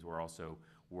these things. We're also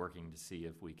working to see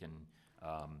if we can,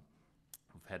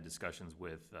 we've had discussions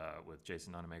with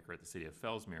Jason Nonamaker at the City of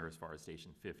Fellsmere as far as Station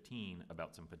 15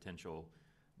 about some potential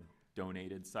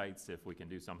donated sites. If we can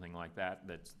do something like that,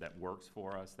 that works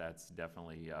for us, that's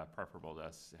definitely preferable to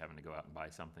us having to go out and buy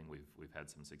something. We've had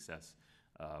some success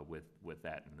with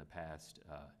that in the past,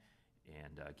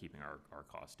 and keeping our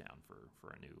costs down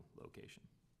for a new location.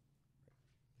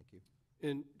 Thank you.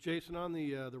 And Jason, on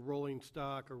the rolling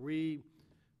stock, are we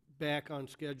back on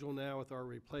schedule now with our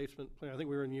replacement plan? I think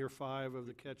we were in year 5 of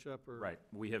the catch-up, or? Right,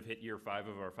 we have hit year 5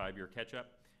 of our 5-year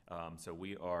catch-up, so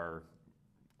we are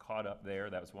caught up there.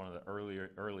 That was one of the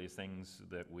earliest things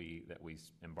that we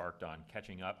embarked on,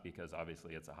 catching up, because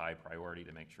obviously it's a high priority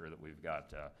to make sure that we've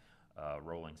got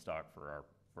rolling stock for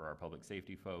our public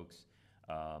safety folks.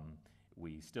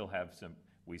 We still have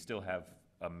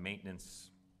a maintenance.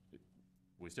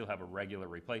 We still have a regular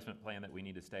replacement plan that we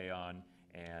need to stay on,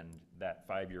 and that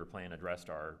 5-year plan addressed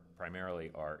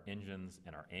primarily our engines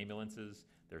and our ambulances.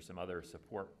 There's some other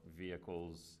support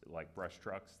vehicles like brush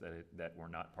trucks that were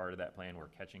not part of that plan. We're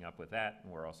catching up with that,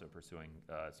 and we're also pursuing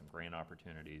some grant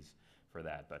opportunities for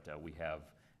that. But we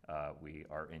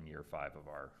are in year 5 of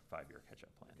our 5-year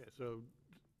catch-up plan. Okay, so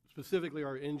specifically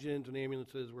our engines and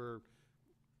ambulances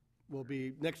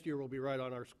next year will be right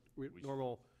on our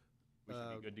normal we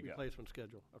should be good to go. replacement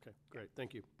schedule. Okay, great,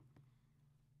 thank you.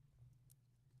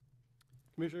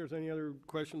 Commissioners, any other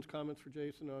questions, comments for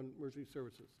Jason on emergency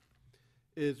services?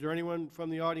 Is there anyone from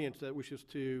the audience that wishes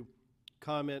to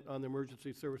comment on the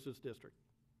Emergency Services District?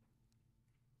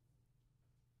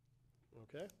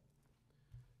 Okay.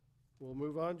 We'll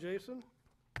move on, Jason.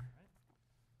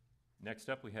 Next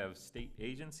up, we have state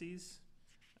agencies.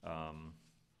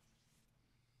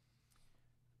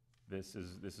 This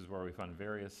is where we fund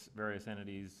various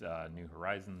entities, New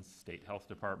Horizons, State Health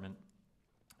Department,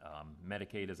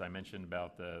 Medicaid, as I mentioned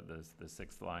about the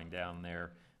 6th line down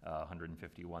there,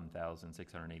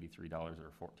 $151,683,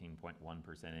 or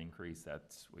 14.1% increase.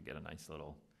 We get a nice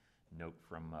little note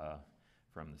from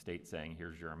the state saying,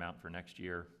 here's your amount for next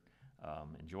year.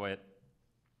 Enjoy it.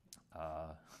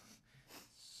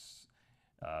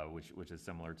 Which is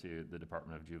similar to the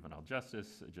Department of Juvenile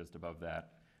Justice, just above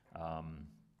that.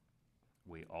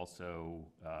 We also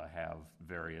have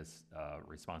various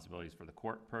responsibilities for the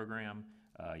court program.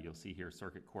 You'll see here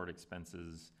circuit court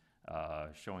expenses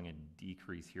showing a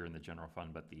decrease here in the general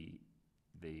fund, but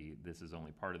this is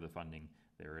only part of the funding.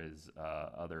 There is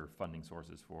other funding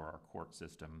sources for our court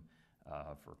system,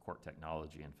 for court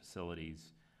technology and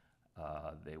facilities.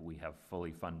 We have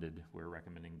fully funded. We're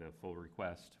recommending the full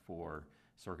request for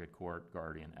circuit court,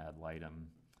 guardian ad litem,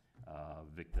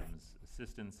 victims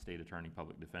assistance, state attorney,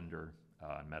 public defender,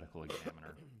 and medical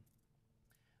examiner.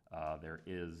 There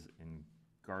is, in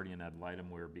guardian ad litem,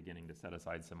 we're beginning to set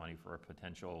aside some money for a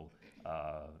potential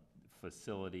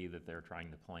facility that they're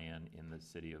trying to plan in the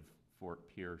city of Fort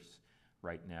Pierce.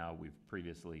 Right now,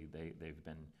 they've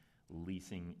been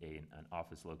leasing an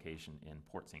office location in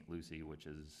Port St. Lucie, which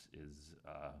is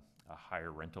a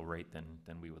higher rental rate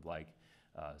than we would like.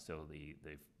 So the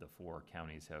 4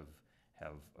 counties have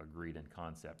agreed in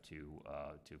concept to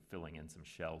filling in some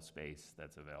shell space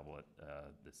that's available at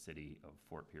the city of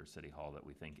Fort Pierce City Hall that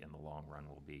we think in the long run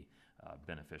will be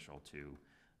beneficial to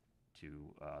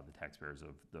the taxpayers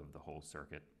of the whole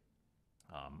circuit.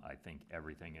 I think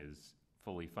everything is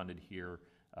fully funded here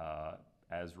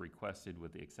as requested,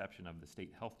 with the exception of the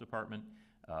State Health Department.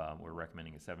 We're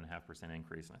recommending a 7.5%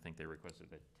 increase, and I think they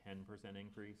requested a 10%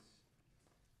 increase.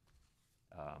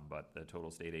 But the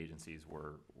total state agencies,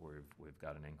 we've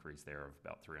got an increase there of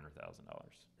about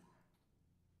 $300,000.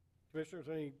 Commissioners,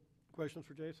 any questions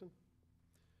for Jason?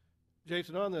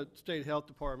 Jason, on the State Health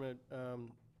Department,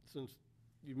 since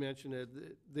you mentioned it,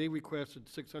 they requested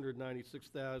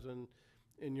 $696,000,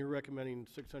 and you're recommending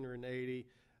 $680,000.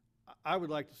 I would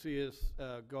like to see us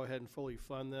go ahead and fully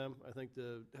fund them. I think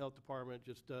the Health Department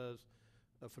just does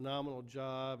a phenomenal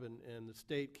job, and the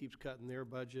state keeps cutting their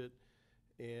budget.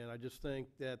 And I just think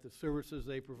that the services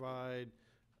they provide,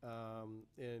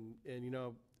 and you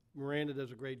know, Miranda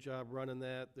does a great job running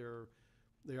that.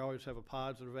 They always have a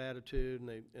positive attitude,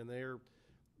 and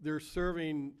they're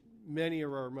serving many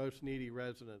of our most needy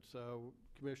residents. So,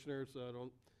 commissioners, I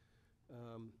don't.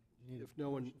 You need If a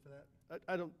no one, motion for that?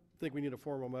 I don't think we need a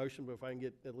formal motion, but if I can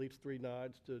get at least 3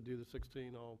 nods to do the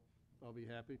 16, I'll be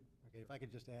happy. Okay, if I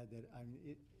could just add that,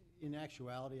 in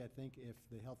actuality, I think if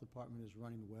the health department is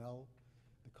running well,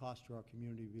 the cost to our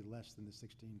community will be less than the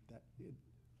 16,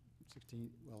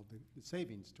 well, the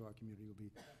savings to our community will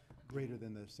be greater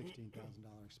than the $16,000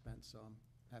 expense, so I'm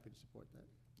happy to support that.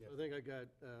 I think I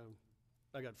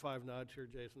got 5 nods here,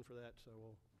 Jason, for that, so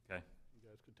Okay. you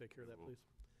guys could take care of that, please.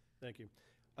 Thank you.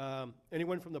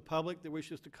 Anyone from the public that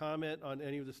wishes to comment on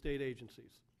any of the state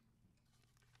agencies?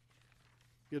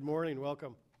 Good morning,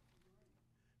 welcome.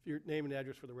 Your name and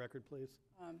address for the record, please.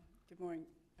 Good morning,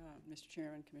 Mr.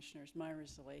 Chairman, Commissioners. Myra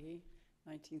Zalehi,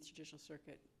 19th Judicial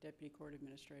Circuit Deputy Court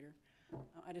Administrator.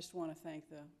 I just want to thank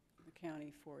the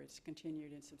county for its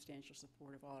continued and substantial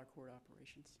support of all our court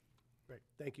operations. Great,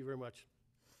 thank you very much.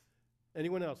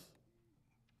 Anyone else?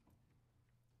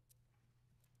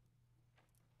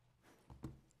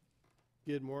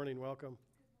 Good morning, welcome.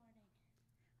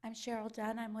 I'm Cheryl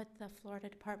Dunn. I'm with the Florida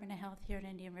Department of Health here in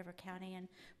Indian River County, and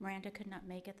Miranda could not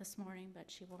make it this morning, but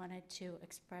she wanted to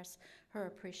express her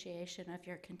appreciation of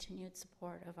your continued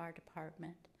support of our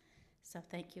department. So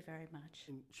thank you very much.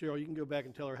 And Cheryl, you can go back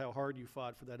and tell her how hard you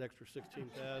fought for that extra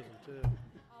 16,000 too. I'll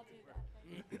do that.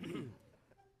 Thank you.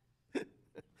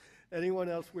 Anyone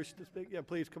else wish to speak? Yeah,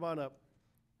 please, come on up.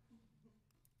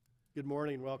 Good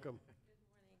morning, welcome.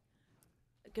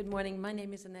 Good morning. My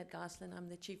name is Annette Goslin. I'm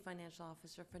the Chief Financial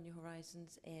Officer for New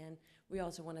Horizons, and we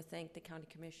also want to thank the County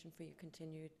Commission for your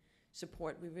continued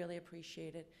support. We really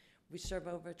appreciate it. We serve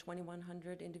over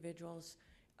 2,100 individuals,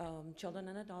 children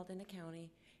and adult in the county,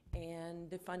 and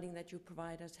the funding that you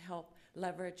provide us help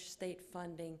leverage state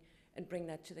funding and bring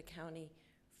that to the county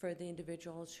for the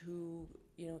individuals who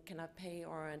cannot pay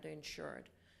or are underinsured.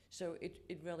 So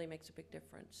it really makes a big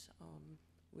difference.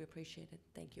 We appreciate it.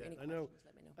 Thank you. Yeah, Any I know- questions,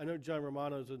 let me know. I know John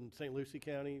Romano's in St. Lucie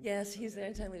County. Yes, he's there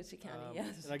in St. Lucie County,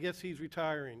 yes. And I guess he's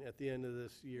retiring at the end of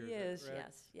this year. He is is, that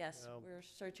correct? yes. Well, We're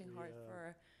searching hard we,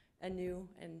 for a new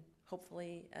and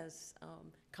hopefully as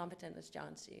competent as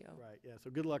John CEO. Right, yeah, so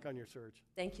good luck on your search.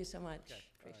 Thank you so much. Okay, all right.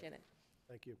 Appreciate it.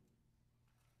 Thank you.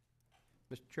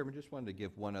 Mr. Chairman, just wanted to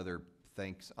give one other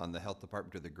thanks on the Health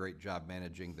Department for the great job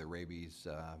managing the rabies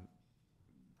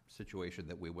situation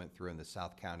that we went through in the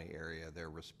South County area. Their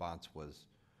response was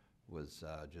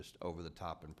just over the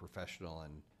top and professional,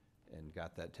 and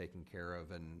got that taken care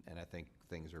of, and I think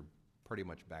things are pretty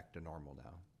much back to normal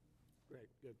now. Great,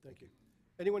 good, thank you.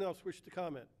 Anyone else wish to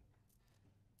comment?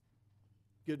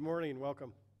 Good morning,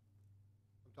 welcome.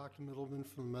 I'm Dr. Middleman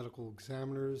from the Medical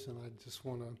Examiners, and I just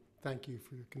want to thank you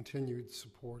for your continued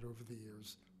support over the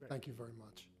years. Great. Thank you very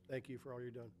much. Thank you for all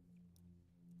you've done.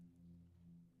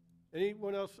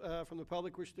 Anyone else from the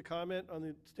public wish to comment on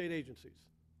the state agencies?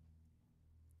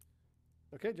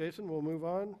 Okay, Jason, we'll move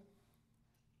on.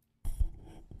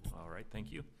 All right,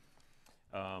 thank you.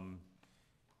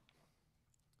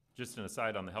 Just an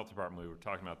aside on the health department, we were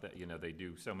talking about that, they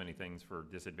do so many things for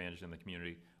disadvantaged in the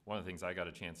community. One of the things I got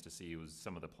a chance to see was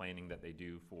some of the planning that they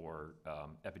do for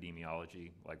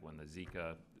epidemiology, like when the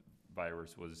Zika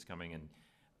virus was coming, and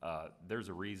there's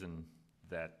a reason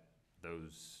that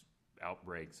those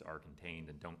outbreaks are contained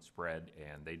and don't spread,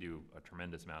 and they do a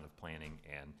tremendous amount of planning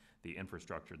and the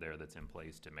infrastructure there that's in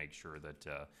place to make sure that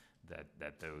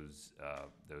that those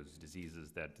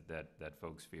diseases that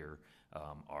folks fear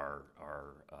are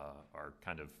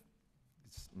kind of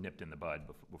nipped in the bud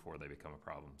before they become a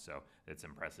problem. So it's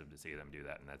impressive to see them do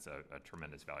that, and that's a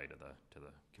tremendous value to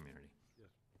the community.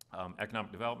 Yes.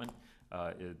 Economic development,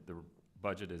 the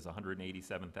budget is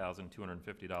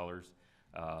 $187,250.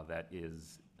 That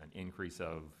is an increase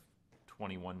of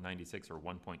 $21.96 or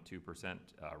 1.2%,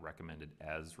 recommended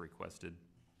as requested.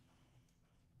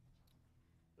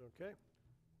 Okay.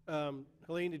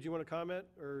 Helene, did you want to comment,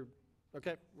 or,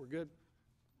 okay, we're good?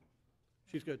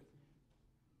 She's good.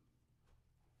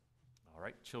 All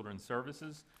right, Children's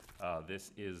Services.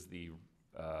 This is the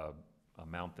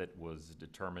amount that was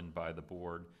determined by the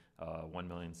board,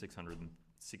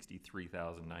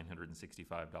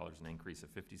 $1,663,965, an increase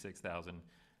of $56,000.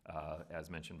 As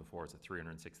mentioned before, it's a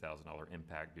 $306,000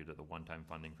 impact due to the one-time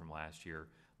funding from last year.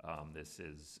 This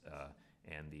is,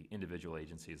 and the individual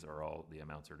agencies are all, the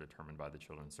amounts are determined by the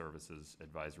Children's Services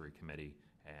Advisory Committee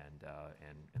and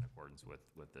in accordance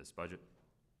with this budget.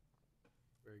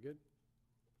 Very good.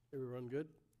 Everyone good?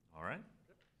 All right.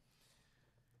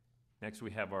 Next,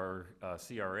 we have our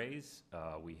CRAs.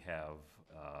 We have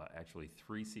actually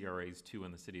 3 CRAs, 2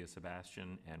 in the city of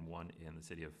Sebastian and 1 in the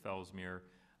city of Fellsmere,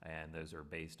 and those are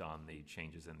based on the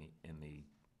changes in the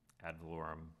ad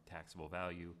valorem taxable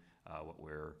value. What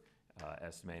we're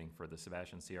estimating for the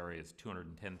Sebastian CRA is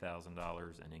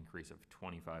 $210,000, an increase of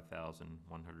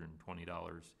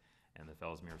 $25,120, and the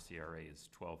Fellsmere CRA is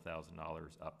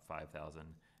 $12,000, up $5,900.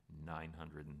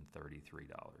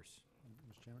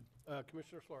 Mr. Chairman?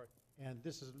 Commissioner Fleury. And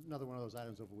this is another one of those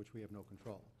items over which we have no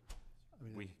control.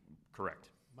 I mean, Correct.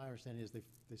 my understanding is they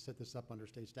set this up under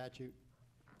state statute,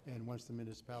 and once the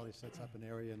municipality sets up an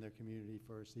area in their community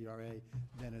for a CRA,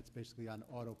 then it's basically on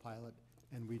autopilot,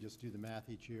 and we just do the math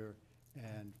each year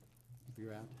and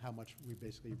figure out how much we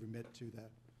basically remit to the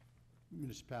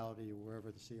municipality or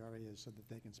wherever the CRA is so that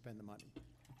they can spend the money.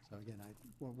 So again,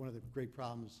 one of the great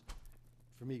problems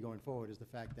for me going forward is the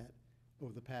fact that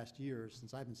over the past years,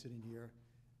 since I've been sitting here,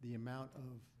 the amount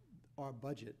of our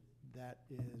budget that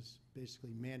is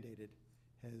basically mandated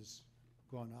has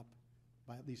gone up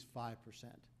by at least 5%,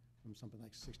 from something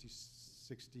like 69%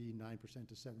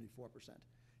 to 74%.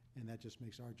 And that just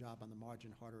makes our job on the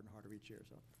margin harder and harder each year,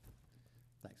 so,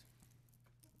 thanks.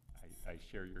 I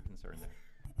share your concern there.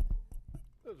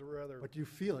 That was a rather, But you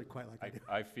feel it quite like I do.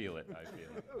 I feel it, I feel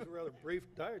it. that was a rather brief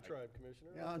diatribe,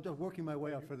 Commissioner. Yeah, I'm just working my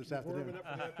way up for this Warming afternoon. up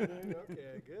for the afternoon?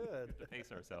 Okay, good.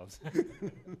 Pace ourselves.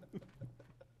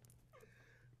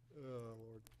 Oh,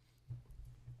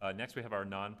 Lord. Next, we have our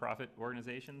nonprofit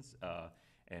organizations,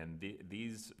 and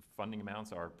these funding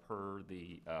amounts are per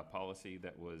the policy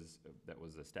that was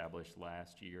established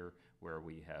last year, where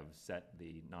we have set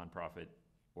the nonprofit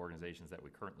organizations that we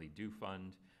currently do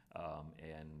fund,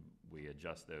 and we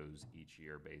adjust those each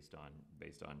year based on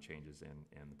changes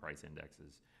in the price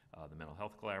indexes. The Mental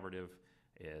Health Collaborative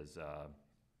is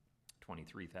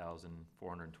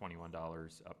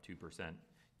 $23,421, up 2%.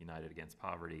 United Against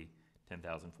Poverty,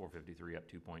 $10,453, up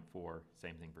 2.4.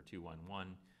 Same thing for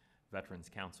 211. Veterans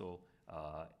Council,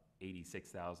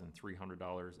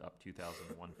 $86,300, up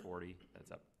 $2,140.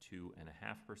 That's up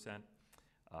 2.5%.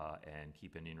 And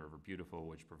Keep Indian River Beautiful,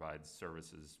 which provides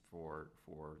services for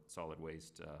solid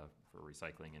waste, for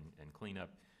recycling and cleanup,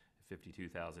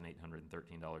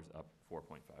 $52,813, up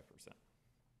 4.5%.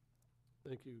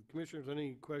 Thank you. Commissioners,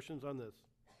 any questions on this?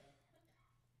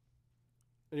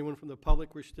 Anyone from the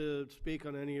public wish to speak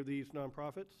on any of these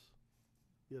nonprofits?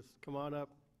 Yes, come on up.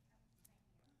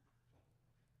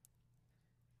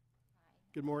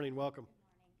 Good morning, welcome.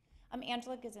 I'm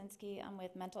Angela Gazinski. I'm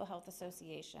with Mental Health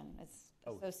Association. It's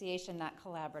association, not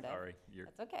collaborative. Sorry,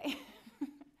 That's okay.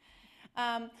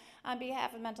 On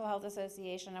behalf of Mental Health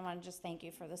Association, I want to just thank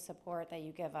you for the support that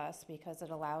you give us, because it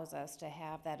allows us to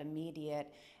have that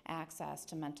immediate access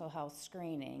to mental health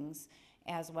screenings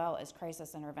as well as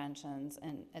crisis interventions,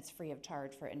 and it's free of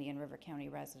charge for Indian River County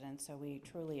residents. So we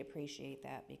truly appreciate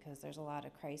that, because there's a lot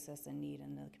of crisis and need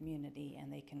in the community,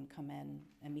 and they can come in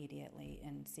immediately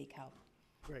and seek help.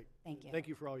 Great. Thank you. Thank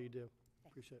you for all you do.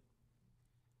 Appreciate it.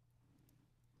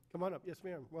 Come on up. Yes,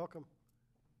 ma'am. Welcome.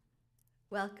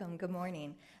 Welcome. Good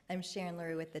morning. I'm Sharon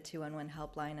Lurie with the 211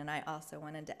 Helpline, and I also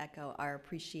wanted to echo our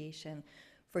appreciation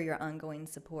for your ongoing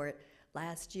support.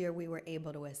 Last year, we were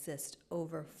able to assist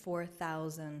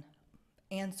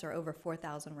answer over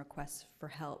 4,000 requests for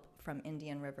help from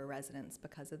Indian River residents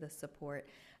because of the support.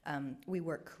 We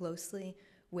work closely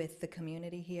with the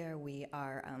community here. We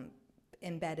are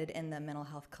embedded in the Mental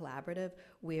Health Collaborative.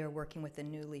 We are working with the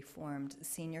newly formed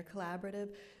Senior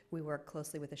Collaborative. We work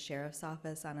closely with the Sheriff's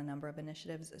Office on a number of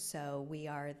initiatives. So we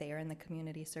are there in the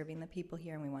community serving the people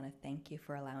here, and we want to thank you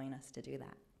for allowing us to do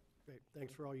that. Great.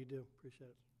 Thanks for all you do. Appreciate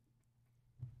it.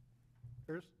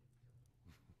 Curtis?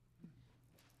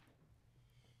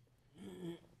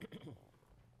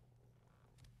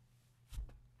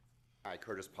 Hi,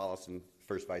 Curtis Paulson,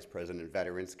 First Vice President of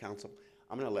Veterans Council.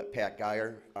 I'm going to let Pat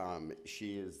Geyer,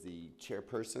 she is the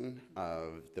chairperson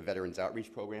of the Veterans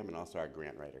Outreach Program and also our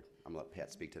grant writer. I'm going to let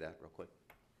Pat speak to that real quick.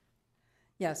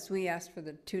 Yes, we asked for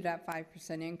the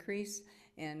 2.5% increase,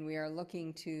 and we are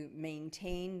looking to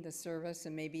maintain the service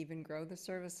and maybe even grow the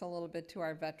service a little bit to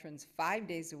our veterans 5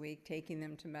 days a week, taking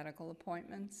them to medical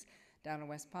appointments down in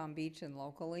West Palm Beach and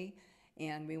locally,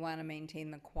 and we want to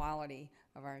maintain the quality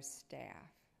of our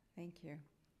staff. Thank you.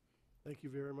 Thank you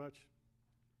very much.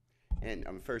 And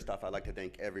first off, I'd like to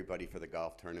thank everybody for the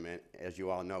golf tournament. As you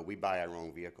all know, we buy our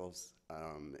own vehicles,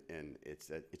 and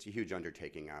it's a huge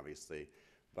undertaking, obviously.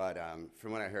 But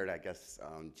from what I heard, I guess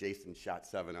Jason shot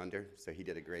 7 under, so he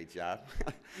did a great job.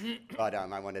 But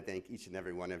I want to thank each and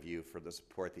every one of you for the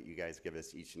support that you guys give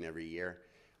us each and every year.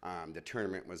 The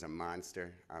tournament was a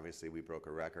monster. Obviously, we broke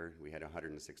a record. We had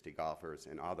 160 golfers,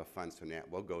 and all the funds from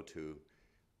that will go to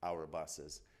our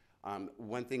buses.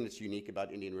 One thing that's unique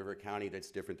about Indian River County that's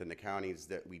different than the counties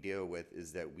that we deal with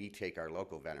is that we take our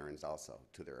local veterans also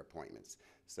to their appointments.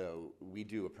 So we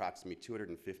do approximately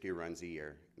 250 runs a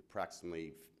year.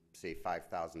 Approximately, say,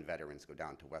 5,000 veterans go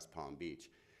down to West Palm Beach.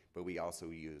 But we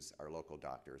also use our local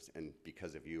doctors. And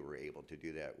because of you, we're able to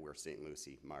do that. We're St.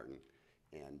 Lucie, Martin,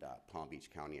 and Palm Beach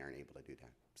County aren't able to do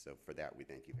that. So for that, we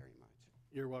thank you very much.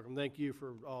 You're welcome. Thank you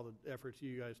for all the efforts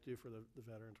you guys do for the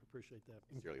veterans. Appreciate that.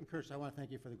 Sincerely. And Chris, I want to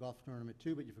thank you for the golf tournament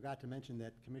too, but you forgot to mention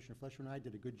that Commissioner Fletcher and I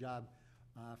did a good job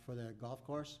for the golf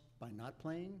course by not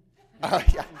playing. Oh,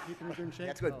 yeah. And keeping it in shape.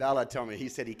 That's what So- Bella told me. He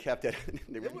said he kept it.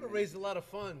 They would have raised a lot of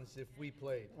funds if we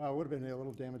played. Well, it would have been a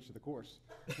little damage to the course.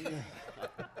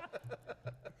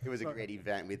 It was a great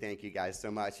event. We thank you guys so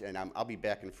much, and I'll be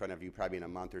back in front of you probably in a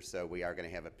month or so. We are going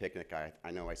to have a picnic.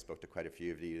 I know I spoke to quite a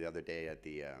few of you the other day at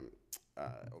the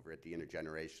over at the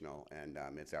Intergenerational, and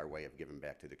it's our way of giving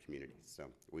back to the community.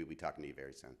 So we'll be talking to you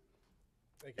very soon.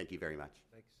 Thank you very much.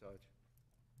 Thanks, Sarge.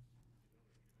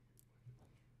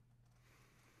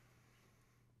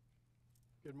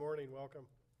 Good morning. Welcome.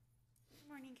 Good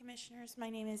morning, Commissioners. My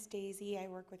name is Daisy. I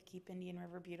work with Keep Indian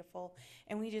River Beautiful,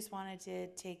 and we just wanted to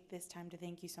take this time to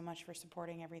thank you so much for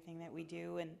supporting everything that we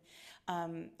do. And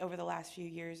over the last few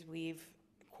years, we've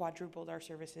quadrupled our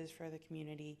services for the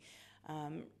community,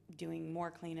 doing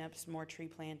more cleanups, more tree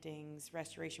plantings,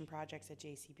 restoration projects at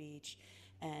JC Beach,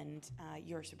 and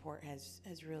your support has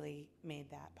really made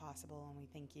that possible, and we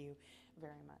thank you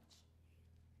very much.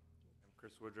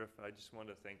 Chris Woodruff. I just wanted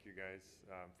to thank you guys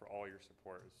for all your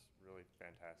support. It's really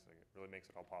fantastic. It really makes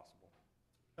it all possible.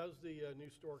 How's the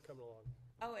new store coming along?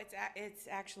 Oh, it's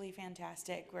actually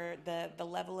fantastic. Where the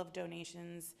level of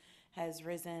donations has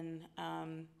risen,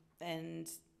 and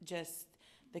just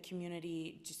the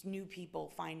community, just new people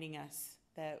finding us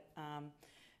that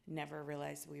never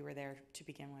realized we were there to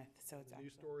begin with. So it's The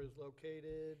new store is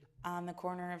located? on the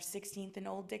corner of 16th and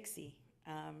Old Dixie.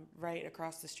 Right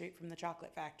across the street from the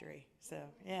chocolate factory. So,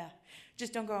 yeah.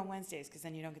 Just don't go on Wednesdays because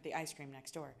then you don't get the ice cream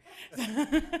next door.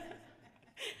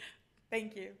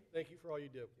 Thank you. Thank you for all you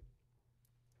do.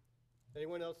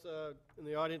 Anyone else in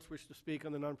the audience wish to speak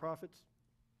on the nonprofits?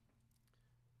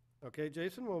 Okay,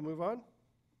 Jason, we'll move on.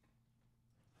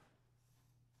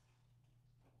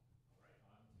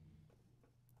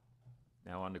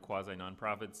 Now on to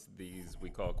quasi-nonprofits. These we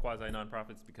call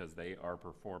quasi-nonprofits because they are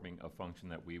performing a function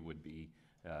that we would be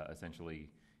essentially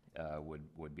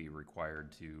would be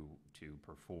required to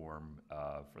perform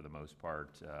for the most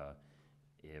part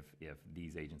if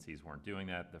these agencies weren't doing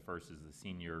that. The first is the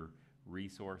Senior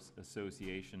Resource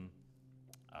Association.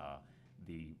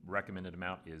 The recommended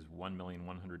amount is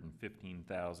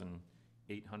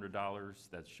 $1,115,800.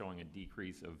 That's showing a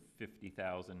decrease of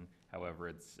 $50,000. However,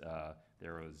 it's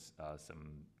there was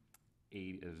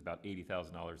it was about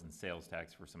 $80,000 in sales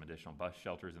tax for some additional bus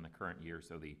shelters in the current year,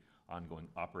 so the ongoing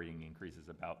operating increase is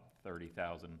about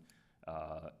 $30,000,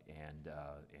 and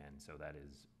so that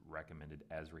is recommended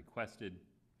as requested.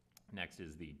 Next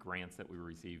is the grants that we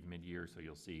received mid-year, so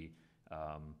you'll see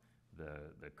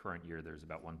the current year there's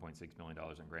about $1.6 million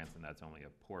in grants, and that's only a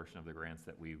portion of the grants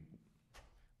that we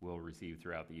will receive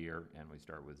throughout the year, and we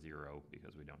start with zero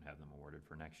because we don't have them awarded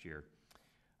for next year.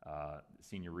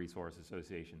 Senior Resource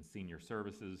Association Senior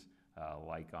Services,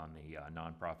 like on the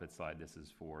nonprofit side, this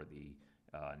is for the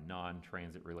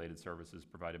non-transit related services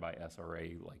provided by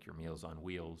SRA, like your Meals on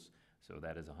Wheels. So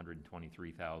that is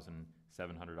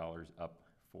 $123,700, up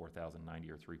 $4,090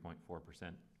 or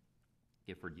 3.4%.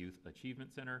 Gifford Youth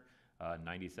Achievement Center,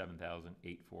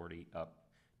 $97,840, up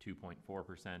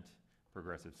 2.4%.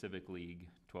 Progressive Civic League,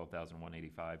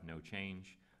 $12,185, no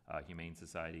change. Humane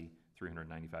Society,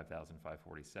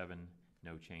 $395,547,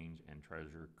 no change. And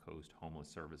Treasure Coast Homeless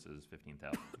Services,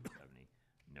 $15,270,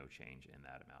 no change in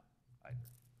that amount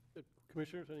either.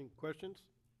 Commissioners, any questions?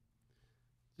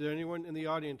 Is there anyone in the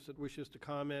audience that wishes to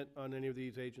comment on any of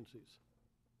these agencies?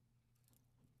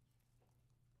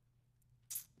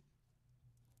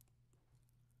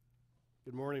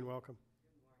 Good morning, welcome.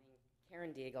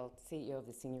 Karen Deagle, CEO of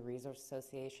the Senior Resource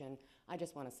Association. I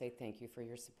just want to say thank you for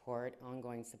your support,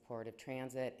 ongoing support of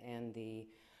transit and the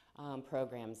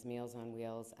programs, Meals on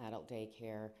Wheels, adult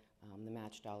daycare, the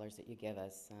match dollars that you give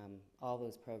us. All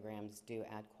those programs do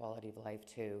add quality of life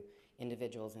to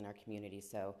individuals in our community.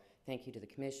 So thank you to the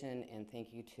Commission and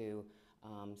thank you to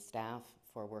staff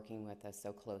for working with us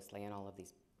so closely in all of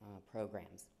these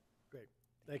programs. Great.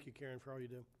 Thank you, Karen, for all you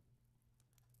do.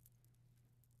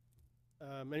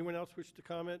 Anyone else wish to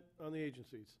comment on the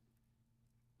agencies?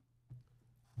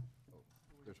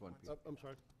 There's one. I'm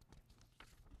sorry.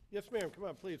 Yes, ma'am. Come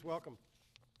on, please. Welcome.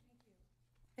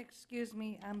 Excuse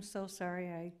me, I'm so sorry.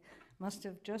 I must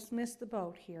have just missed the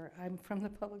boat here. I'm from the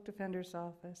Public Defender's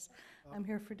Office. I'm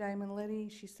here for Diamond Liddy.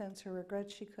 She sends her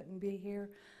regrets she couldn't be here.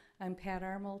 I'm Pat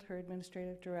Armold, her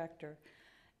Administrative Director.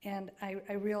 And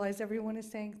I realize everyone is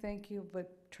saying thank you,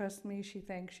 but trust me, she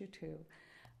thanks you too.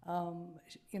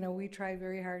 You know, we try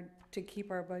very hard to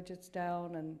keep our budgets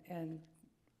down and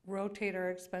rotate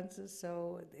our expenses,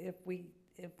 so if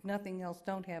nothing else,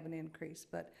 don't have an increase.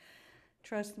 But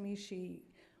trust me, she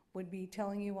would be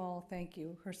telling you all thank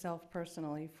you herself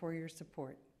personally for your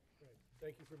support. Great.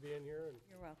 Thank you for being here. And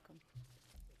You're welcome.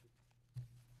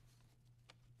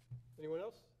 anyone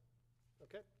else?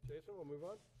 Okay, Jason, we'll move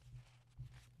on.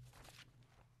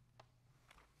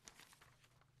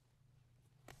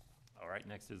 All right,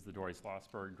 next is the Dory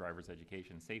Schlossberg Driver's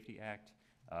Education Safety Act.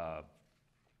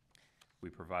 We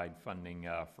provide funding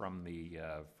from the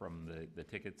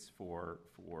tickets for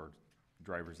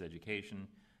driver's education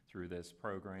through this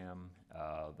program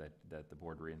that the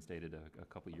board reinstated a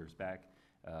couple years back.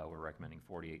 We're recommending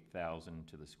 $48,000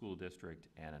 to the school district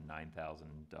and a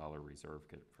 $9,000 reserve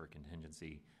for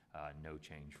contingency. No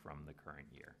change from the current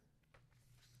year.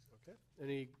 Okay.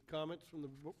 Any comments from the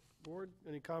board?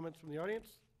 Any comments from the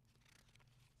audience?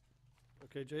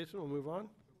 Okay, Jason, we'll move on.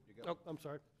 Oh, I'm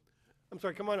sorry. I'm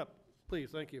sorry, come on up, please,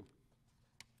 thank you.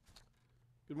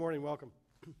 Good morning, welcome.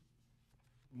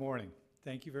 Morning.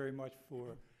 Thank you very much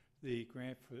for the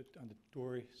grant on the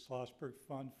Dory Schlossberg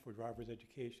Fund for driver's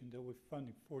education. That we're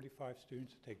funding 45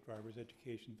 students to take driver's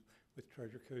education with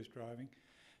Treasure Coast Driving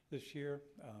this year.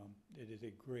 It is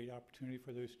a great opportunity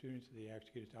for those students. They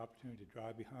actually get the opportunity to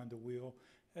drive behind the wheel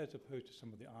as opposed to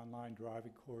some of the online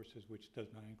driving courses, which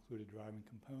does not include a driving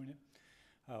component.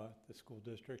 The school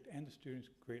district and the students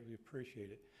greatly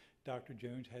appreciate it. Dr.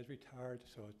 Jones has retired,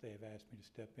 so they have asked me to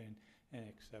step in and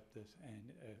accept this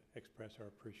and express our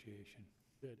appreciation.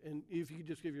 Good, and if you could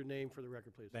just give your name for the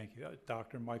record, please. Thank you.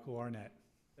 Dr. Michael Arnett.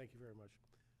 Thank you very much.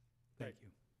 Thank you.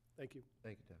 Thank you.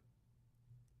 Thank you, Doc.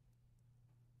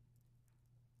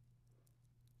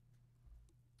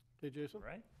 Okay, Jason? All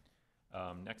right.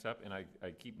 Next up, and I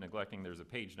keep neglecting, there's a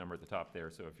page number at the top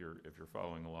there, so if you're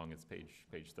following along, it's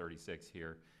page 36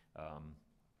 here.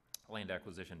 Land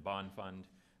Acquisition Bond Fund.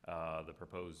 The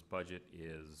proposed budget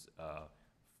is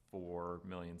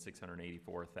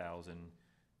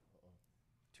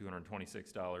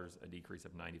 $4,684,226, a decrease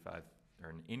of an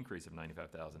increase of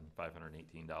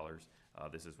 $95,518.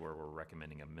 This is where we're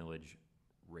recommending a millage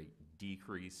rate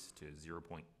decrease to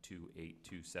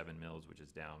 0.2827 mils, which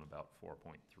is down about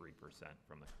 4.3%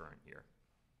 from the current year.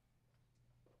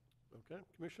 Okay,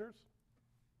 commissioners?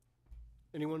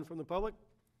 Anyone from the public?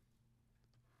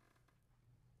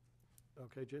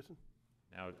 Okay, Jason?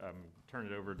 Now, turn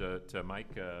it over to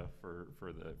Mike for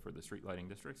the street lighting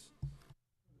districts.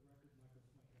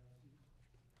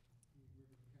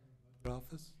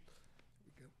 Office.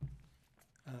 Here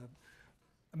we go.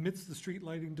 Amidst the street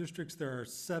lighting districts, there are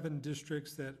 7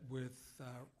 districts that with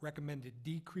recommended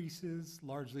decreases,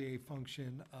 largely a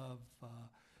function of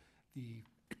the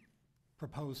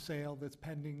proposed sale that's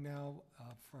pending now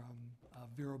from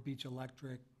Vero Beach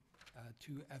Electric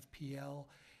to FPL.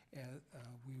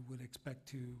 We would expect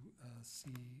to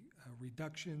see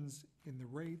reductions in the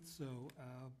rates. So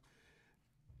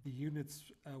the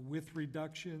units with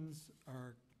reductions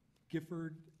are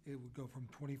Gifford, it would go from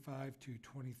 $25 to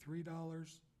 $23,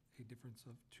 a difference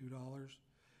of $2.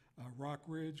 Rock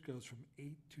Ridge goes from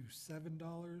 $8 to $7.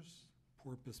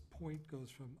 Porpoise Point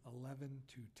goes from $11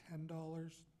 to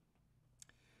 $10.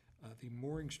 The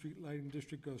Mooring Street Lighting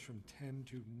District goes from $10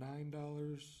 to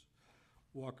 $9.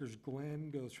 Walker's Glen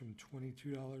goes from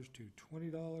 $22 to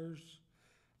 $20.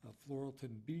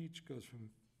 Floralton Beach goes from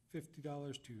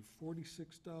 $50 to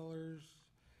 $46.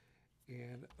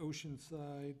 And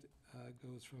Oceanside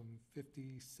goes from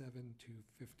 $57 to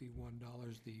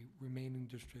 $51. The remaining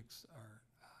districts are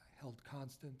held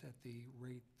constant at the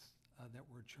rates that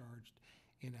were charged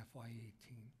in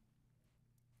FY18.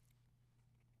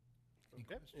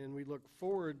 Okay, and we look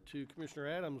forward to Commissioner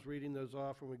Adams reading those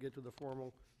off when we get to the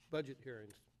formal budget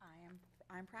hearings.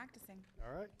 I'm practicing.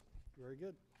 All right, very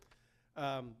good.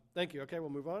 Thank you. Okay, we'll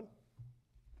move on.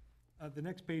 The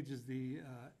next page is the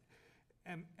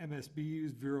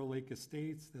MSBU's Vero Lake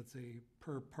Estates. That's a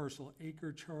per parcel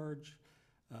acre charge.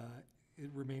 It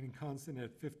remaining constant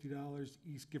at $50.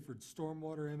 East Gifford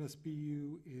Stormwater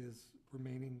MSBU is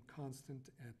remaining constant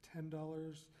at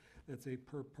 $10. That's a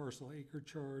per parcel acre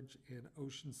charge. And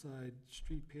Oceanside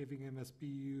Street Paving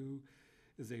MSBU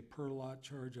is a per lot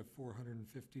charge of $450, and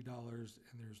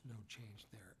there's no change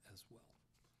there as well.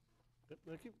 Yep,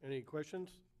 thank you. Any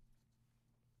questions?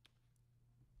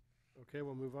 Okay,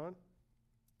 we'll move on.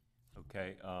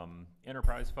 Okay,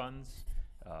 enterprise funds.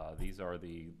 These are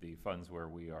the funds where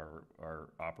we are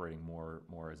operating more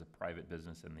as a private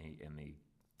business, and the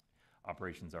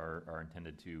operations are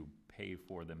intended to pay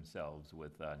for themselves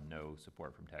with no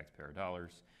support from taxpayer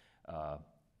dollars.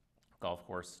 Golf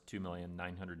course,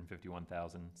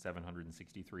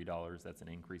 $2,951,763. That's an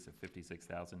increase of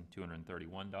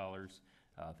 $56,231.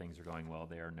 Things are going well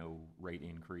there. No rate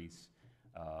increase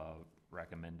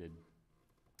recommended.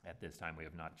 At this time, we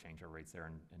have not changed our rates there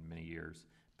in many years.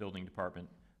 Building department,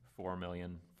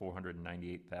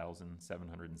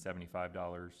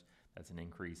 $4,498,775. That's an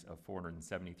increase of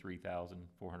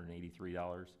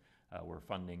 $473,483. We're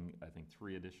funding, I think,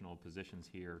 3 additional positions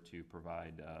here to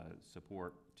provide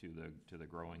support to the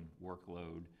growing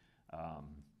workload.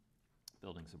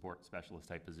 Building support specialist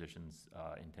type positions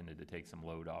intended to take some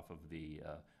load off of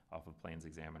plans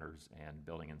examiners and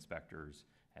building inspectors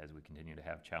as we continue to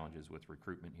have challenges with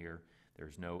recruitment here.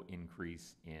 There's no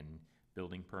increase in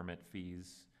building permit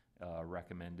fees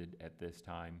recommended at this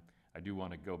time. I do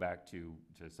want to go back to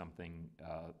something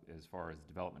as far as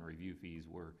development review fees.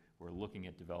 We're looking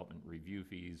at development review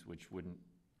fees, which wouldn't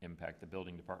impact the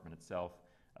building department itself,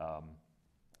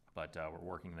 but we're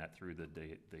working that through the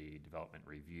development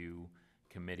review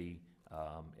committee,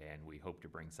 and we hope to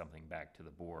bring something back to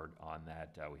the board on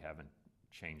that. We haven't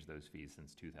changed those fees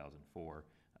since 2004.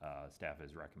 Staff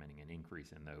is recommending an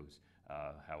increase in those.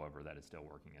 However, that is still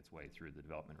working its way through the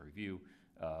development review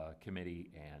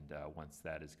committee, and once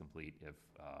that is complete, if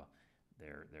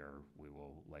we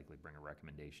will likely bring a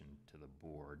recommendation to the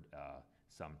board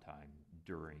sometime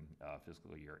during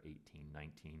fiscal year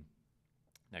 18-19.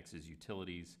 Next is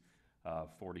utilities,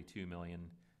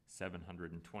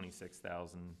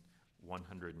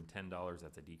 $42,726,110.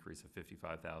 That's a decrease of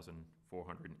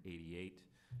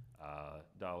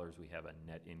 $55,488. We have a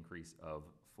net increase of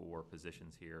 4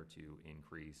 positions here to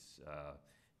increase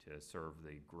to serve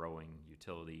the growing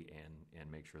utility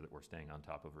and make sure that we're staying on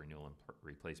top of renewal and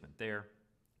replacement there.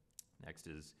 Next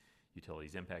is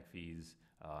utilities impact fees,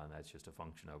 and that's just a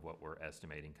function of what we're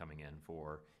estimating coming in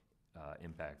for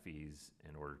impact fees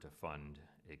in order to fund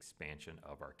expansion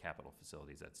of our capital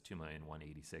facilities. That's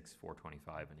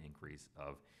 $2,186,425, an increase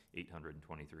of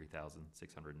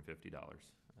 $823,650.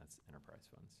 That's enterprise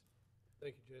funds.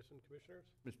 Thank you, Jason. Commissioners?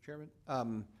 Mr. Chairman,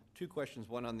 2 questions.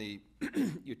 One on the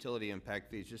utility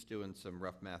impact fees. Just doing some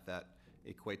rough math, that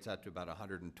equates out to about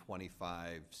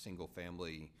 125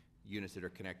 single-family units that are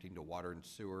connecting to water and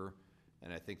sewer,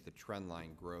 and I think the trend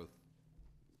line growth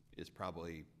is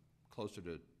probably closer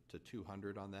to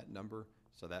 200 on that number.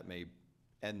 So that may,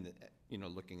 and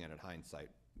looking at it hindsight,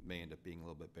 may end up being a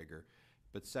little bit bigger.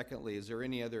 But secondly, is there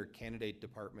any other candidate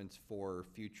departments for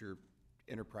future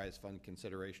enterprise fund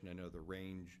consideration? I know the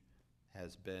range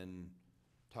has been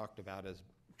talked about as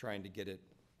trying to get it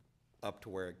up to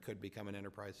where it could become an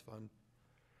enterprise fund.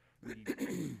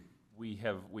 We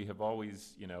have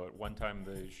always, at one time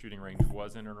the shooting range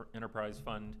was an enterprise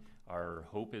fund. Our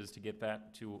hope is to get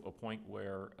that to a point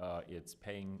where it's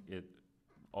paying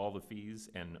all the fees,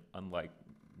 and unlike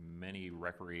many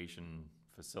recreation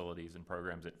facilities and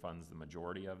programs, it funds the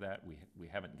majority of that. We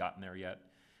haven't gotten there yet,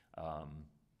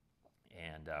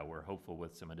 and we're hopeful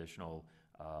with some additional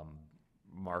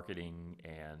marketing,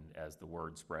 and as the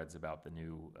word spreads about the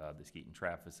new the skeet and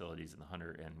trap facilities and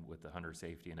with the hunter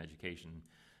safety and education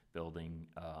building,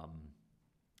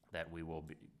 that we will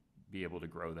be able to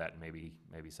grow that and maybe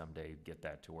someday get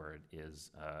that to where it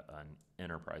is an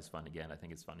enterprise fund again. I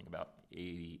think it's funding about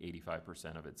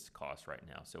 85% of its cost right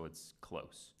now, so it's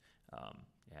close.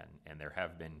 And there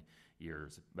have been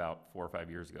years, about 4 or 5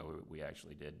 years ago, we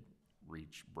actually did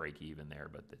reach break even there,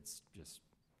 but it's just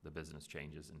the business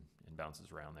changes and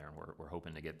bounces around there, and we're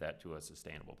hoping to get that to a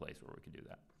sustainable place where we can do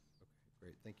that. Okay,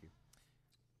 great, thank you.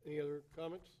 Any other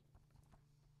comments?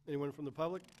 Anyone from the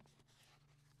public?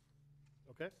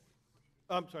 Okay.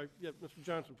 I'm sorry, yeah, Mr.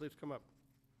 Johnson, please come up.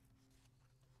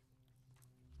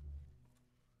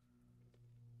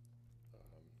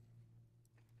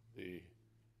 The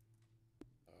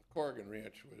Corrigan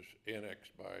Ranch was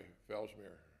annexed by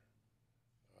Fellsmere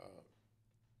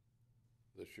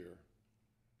this year.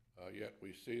 Yet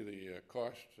we see the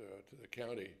cost to the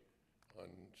county on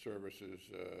services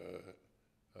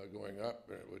going up.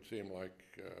 It would seem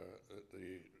like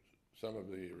some of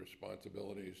the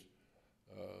responsibilities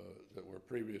that were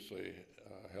previously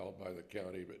held by the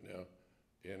county but now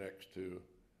annexed to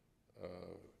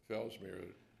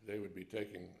Fellsmere, they would be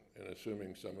taking and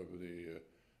assuming some of the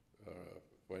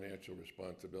financial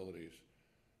responsibilities.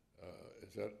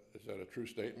 Is that a true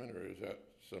statement, or is that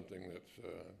something that's,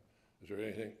 is there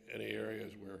any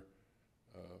areas where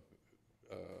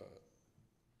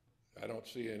I don't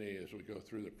see any as we go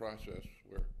through the process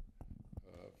where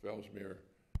Fellsmere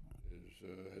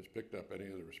has picked up any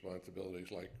of the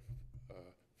responsibilities, like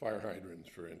fire hydrants,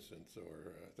 for instance,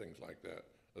 or things like that?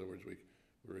 In other words,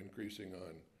 we're increasing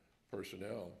on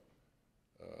personnel.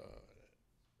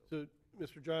 So,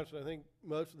 Mr. Johnson, I think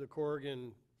most of the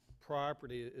Corrigan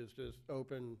property is just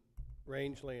open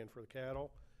rangeland for the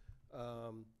cattle.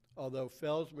 Although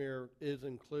Fellsmere is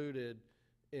included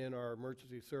in our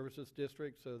emergency services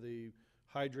district, so the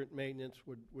hydrant maintenance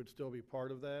would still be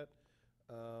part of that.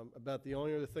 About the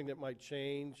only other thing that might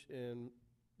change, and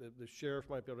the sheriff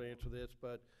might be able to answer this,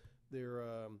 but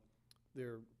their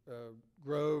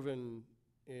Grove and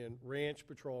Ranch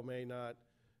Patrol may not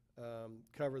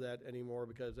cover that anymore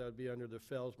because that would be under the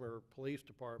Fellsmere Police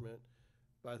Department.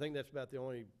 But I think that's about the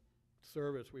only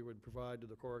service we would provide to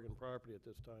the Corrigan property at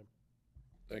this time.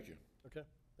 Thank you. Okay,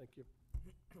 thank you.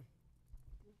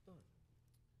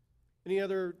 Any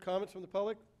other comments from the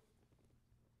public?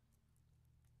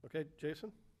 Okay,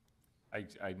 Jason?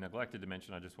 I neglected to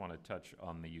mention, I just want to touch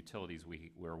on the utilities.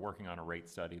 We're working on a rate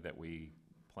study that we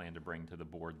plan to bring to the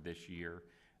board this year.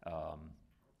 The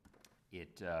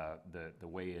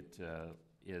way it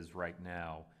is right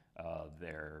now,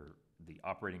 the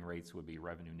operating rates would be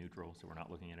revenue neutral, so we're not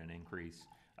looking at an increase.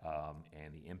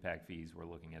 And the impact fees, we're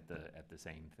looking at the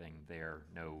same thing there,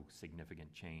 no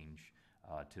significant change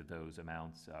to those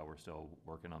amounts. We're still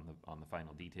working on the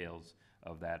final details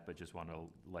of that, but just want to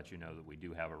let you know that we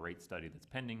do have a rate study that's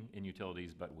pending in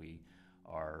utilities, but we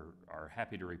are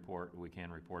happy to report, we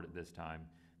can report at this time,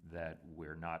 that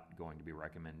we're not going to be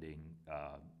recommending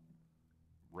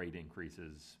rate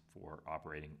increases for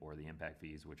operating or the impact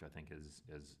fees, which I think is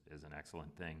an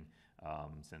excellent thing,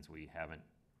 since we haven't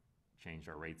changed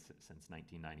our rates since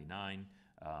 1999.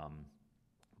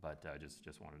 But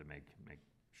just wanted to make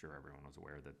sure everyone was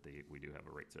aware that we do have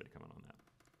a rate study coming on that.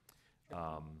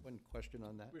 One question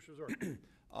on that. Commissioner Zorn.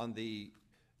 On the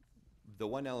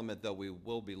one element, though, we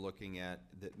will be looking at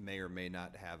that may or may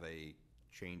not have a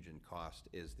change in cost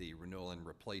is the renewal and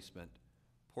replacement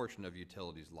portion of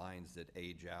utilities, lines that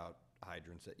age out,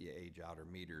 hydrants that you age out, or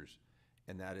meters,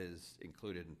 and that is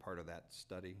included in part of that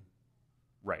study?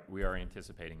 Right, we are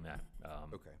anticipating that.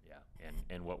 Okay. Yeah,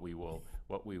 and what we will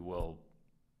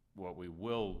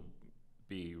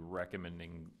be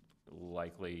recommending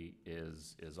likely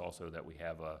is also that we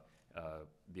have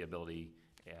the ability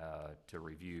to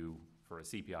review for a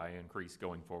CPI increase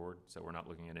going forward. So we're not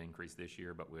looking at an increase this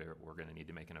year, but we're going to need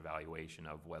to make an evaluation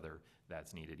of whether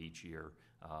that's needed each year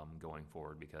going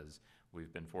forward, because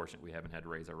we've been fortunate we haven't had to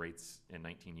raise our rates in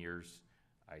 19 years.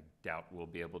 I doubt we'll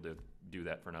be able to do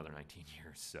that for another 19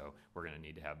 years. So we're going to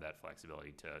need to have that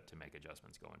flexibility to make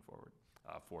adjustments going forward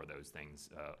for those things,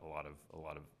 a lot of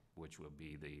which will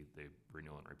be the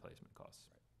renewal and replacement costs.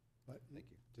 But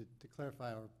thank you. To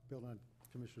clarify or build on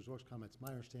Commissioner Zork's comments, my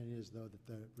understanding is, though, that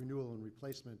the renewal and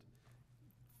replacement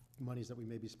monies that we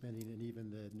may be spending, and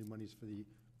even the new monies for the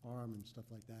ARM and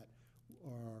stuff like that,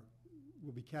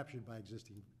 will be captured by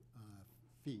existing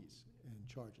fees and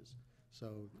charges.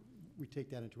 So we take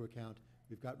that into account.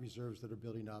 We've got reserves that are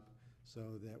building up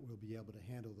so that we'll be able to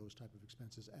handle those type of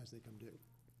expenses as they come due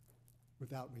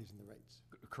without raising the rates.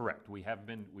 Correct. We have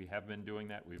been doing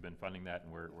that. We've been funding that,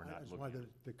 and we're not I just looking. wanted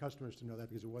the customers to know that,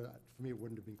 because for me, it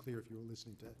wouldn't have been clear if you were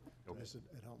listening to this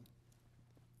at home.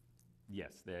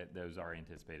 Yes, those are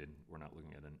anticipated. We're not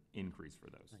looking at an increase for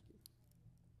those. Thank you.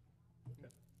 Okay.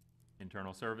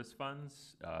 Internal service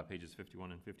funds, pages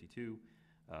 51 and 52.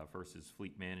 First is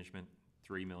fleet management,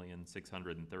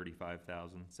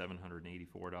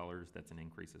 $3,635,784. That's an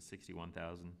increase of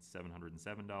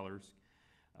 $61,707.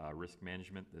 Risk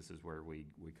management, this is where we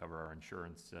cover our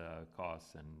insurance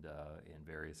costs and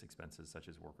various expenses such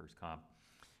as workers' comp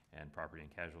and property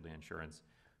and casualty insurance.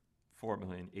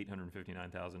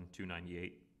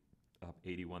 $4,859,298, up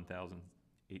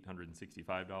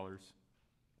 $81,865.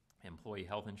 Employee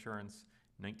health insurance,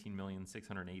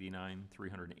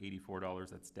 $19,689,384.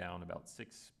 That's down about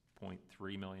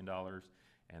 $6.3 million,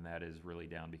 and that is really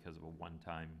down because of a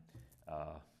one-time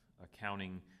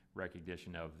accounting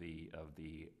recognition of the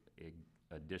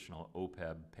additional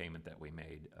OPEB payment that we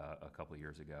made a couple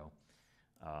years ago.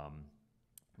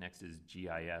 Next is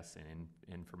GIS and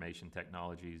information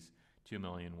technologies,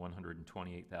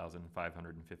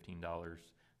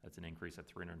 $2,128,515. That's an increase of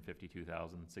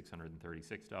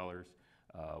 $352,636.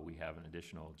 We have an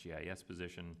additional GIS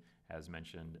position, as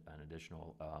mentioned, an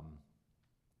additional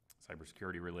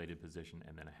cybersecurity related position,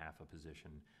 and then a half a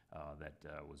position that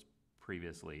was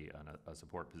previously a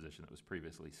support position that was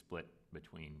previously split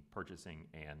between purchasing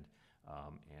and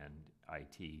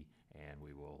IT, and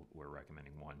we're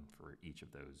recommending one for each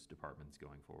of those departments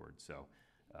going forward. So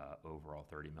overall,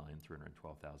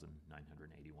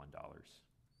 $30,312,981.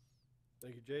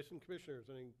 Thank you, Jason. Commissioners,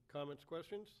 any comments,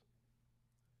 questions?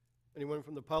 Anyone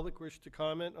from the public wish to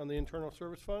comment on the internal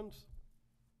service funds?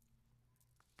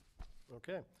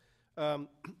 Okay.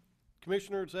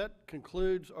 Commissioners, that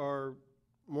concludes our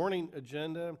morning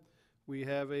agenda. We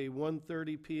have a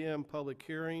 1:30 PM public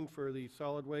hearing for the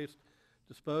solid waste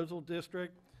disposal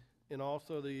district, and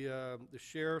also the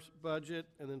sheriff's budget,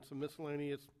 and then some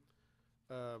miscellaneous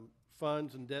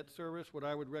funds and debt service. What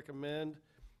I would recommend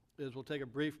is we'll take a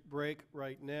brief break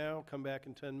right now, come back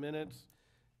in 10 minutes,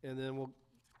 and then we'll,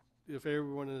 if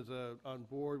everyone is on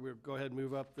board, we'll go ahead and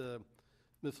move up the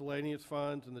miscellaneous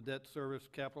funds and the debt service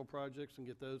capital projects and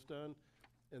get those done.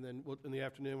 And then in the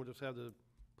afternoon, we'll just have the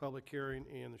public hearing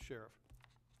and the sheriff.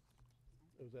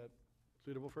 Is that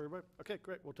suitable for everybody? Okay,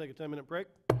 great. We'll take a 10-minute break.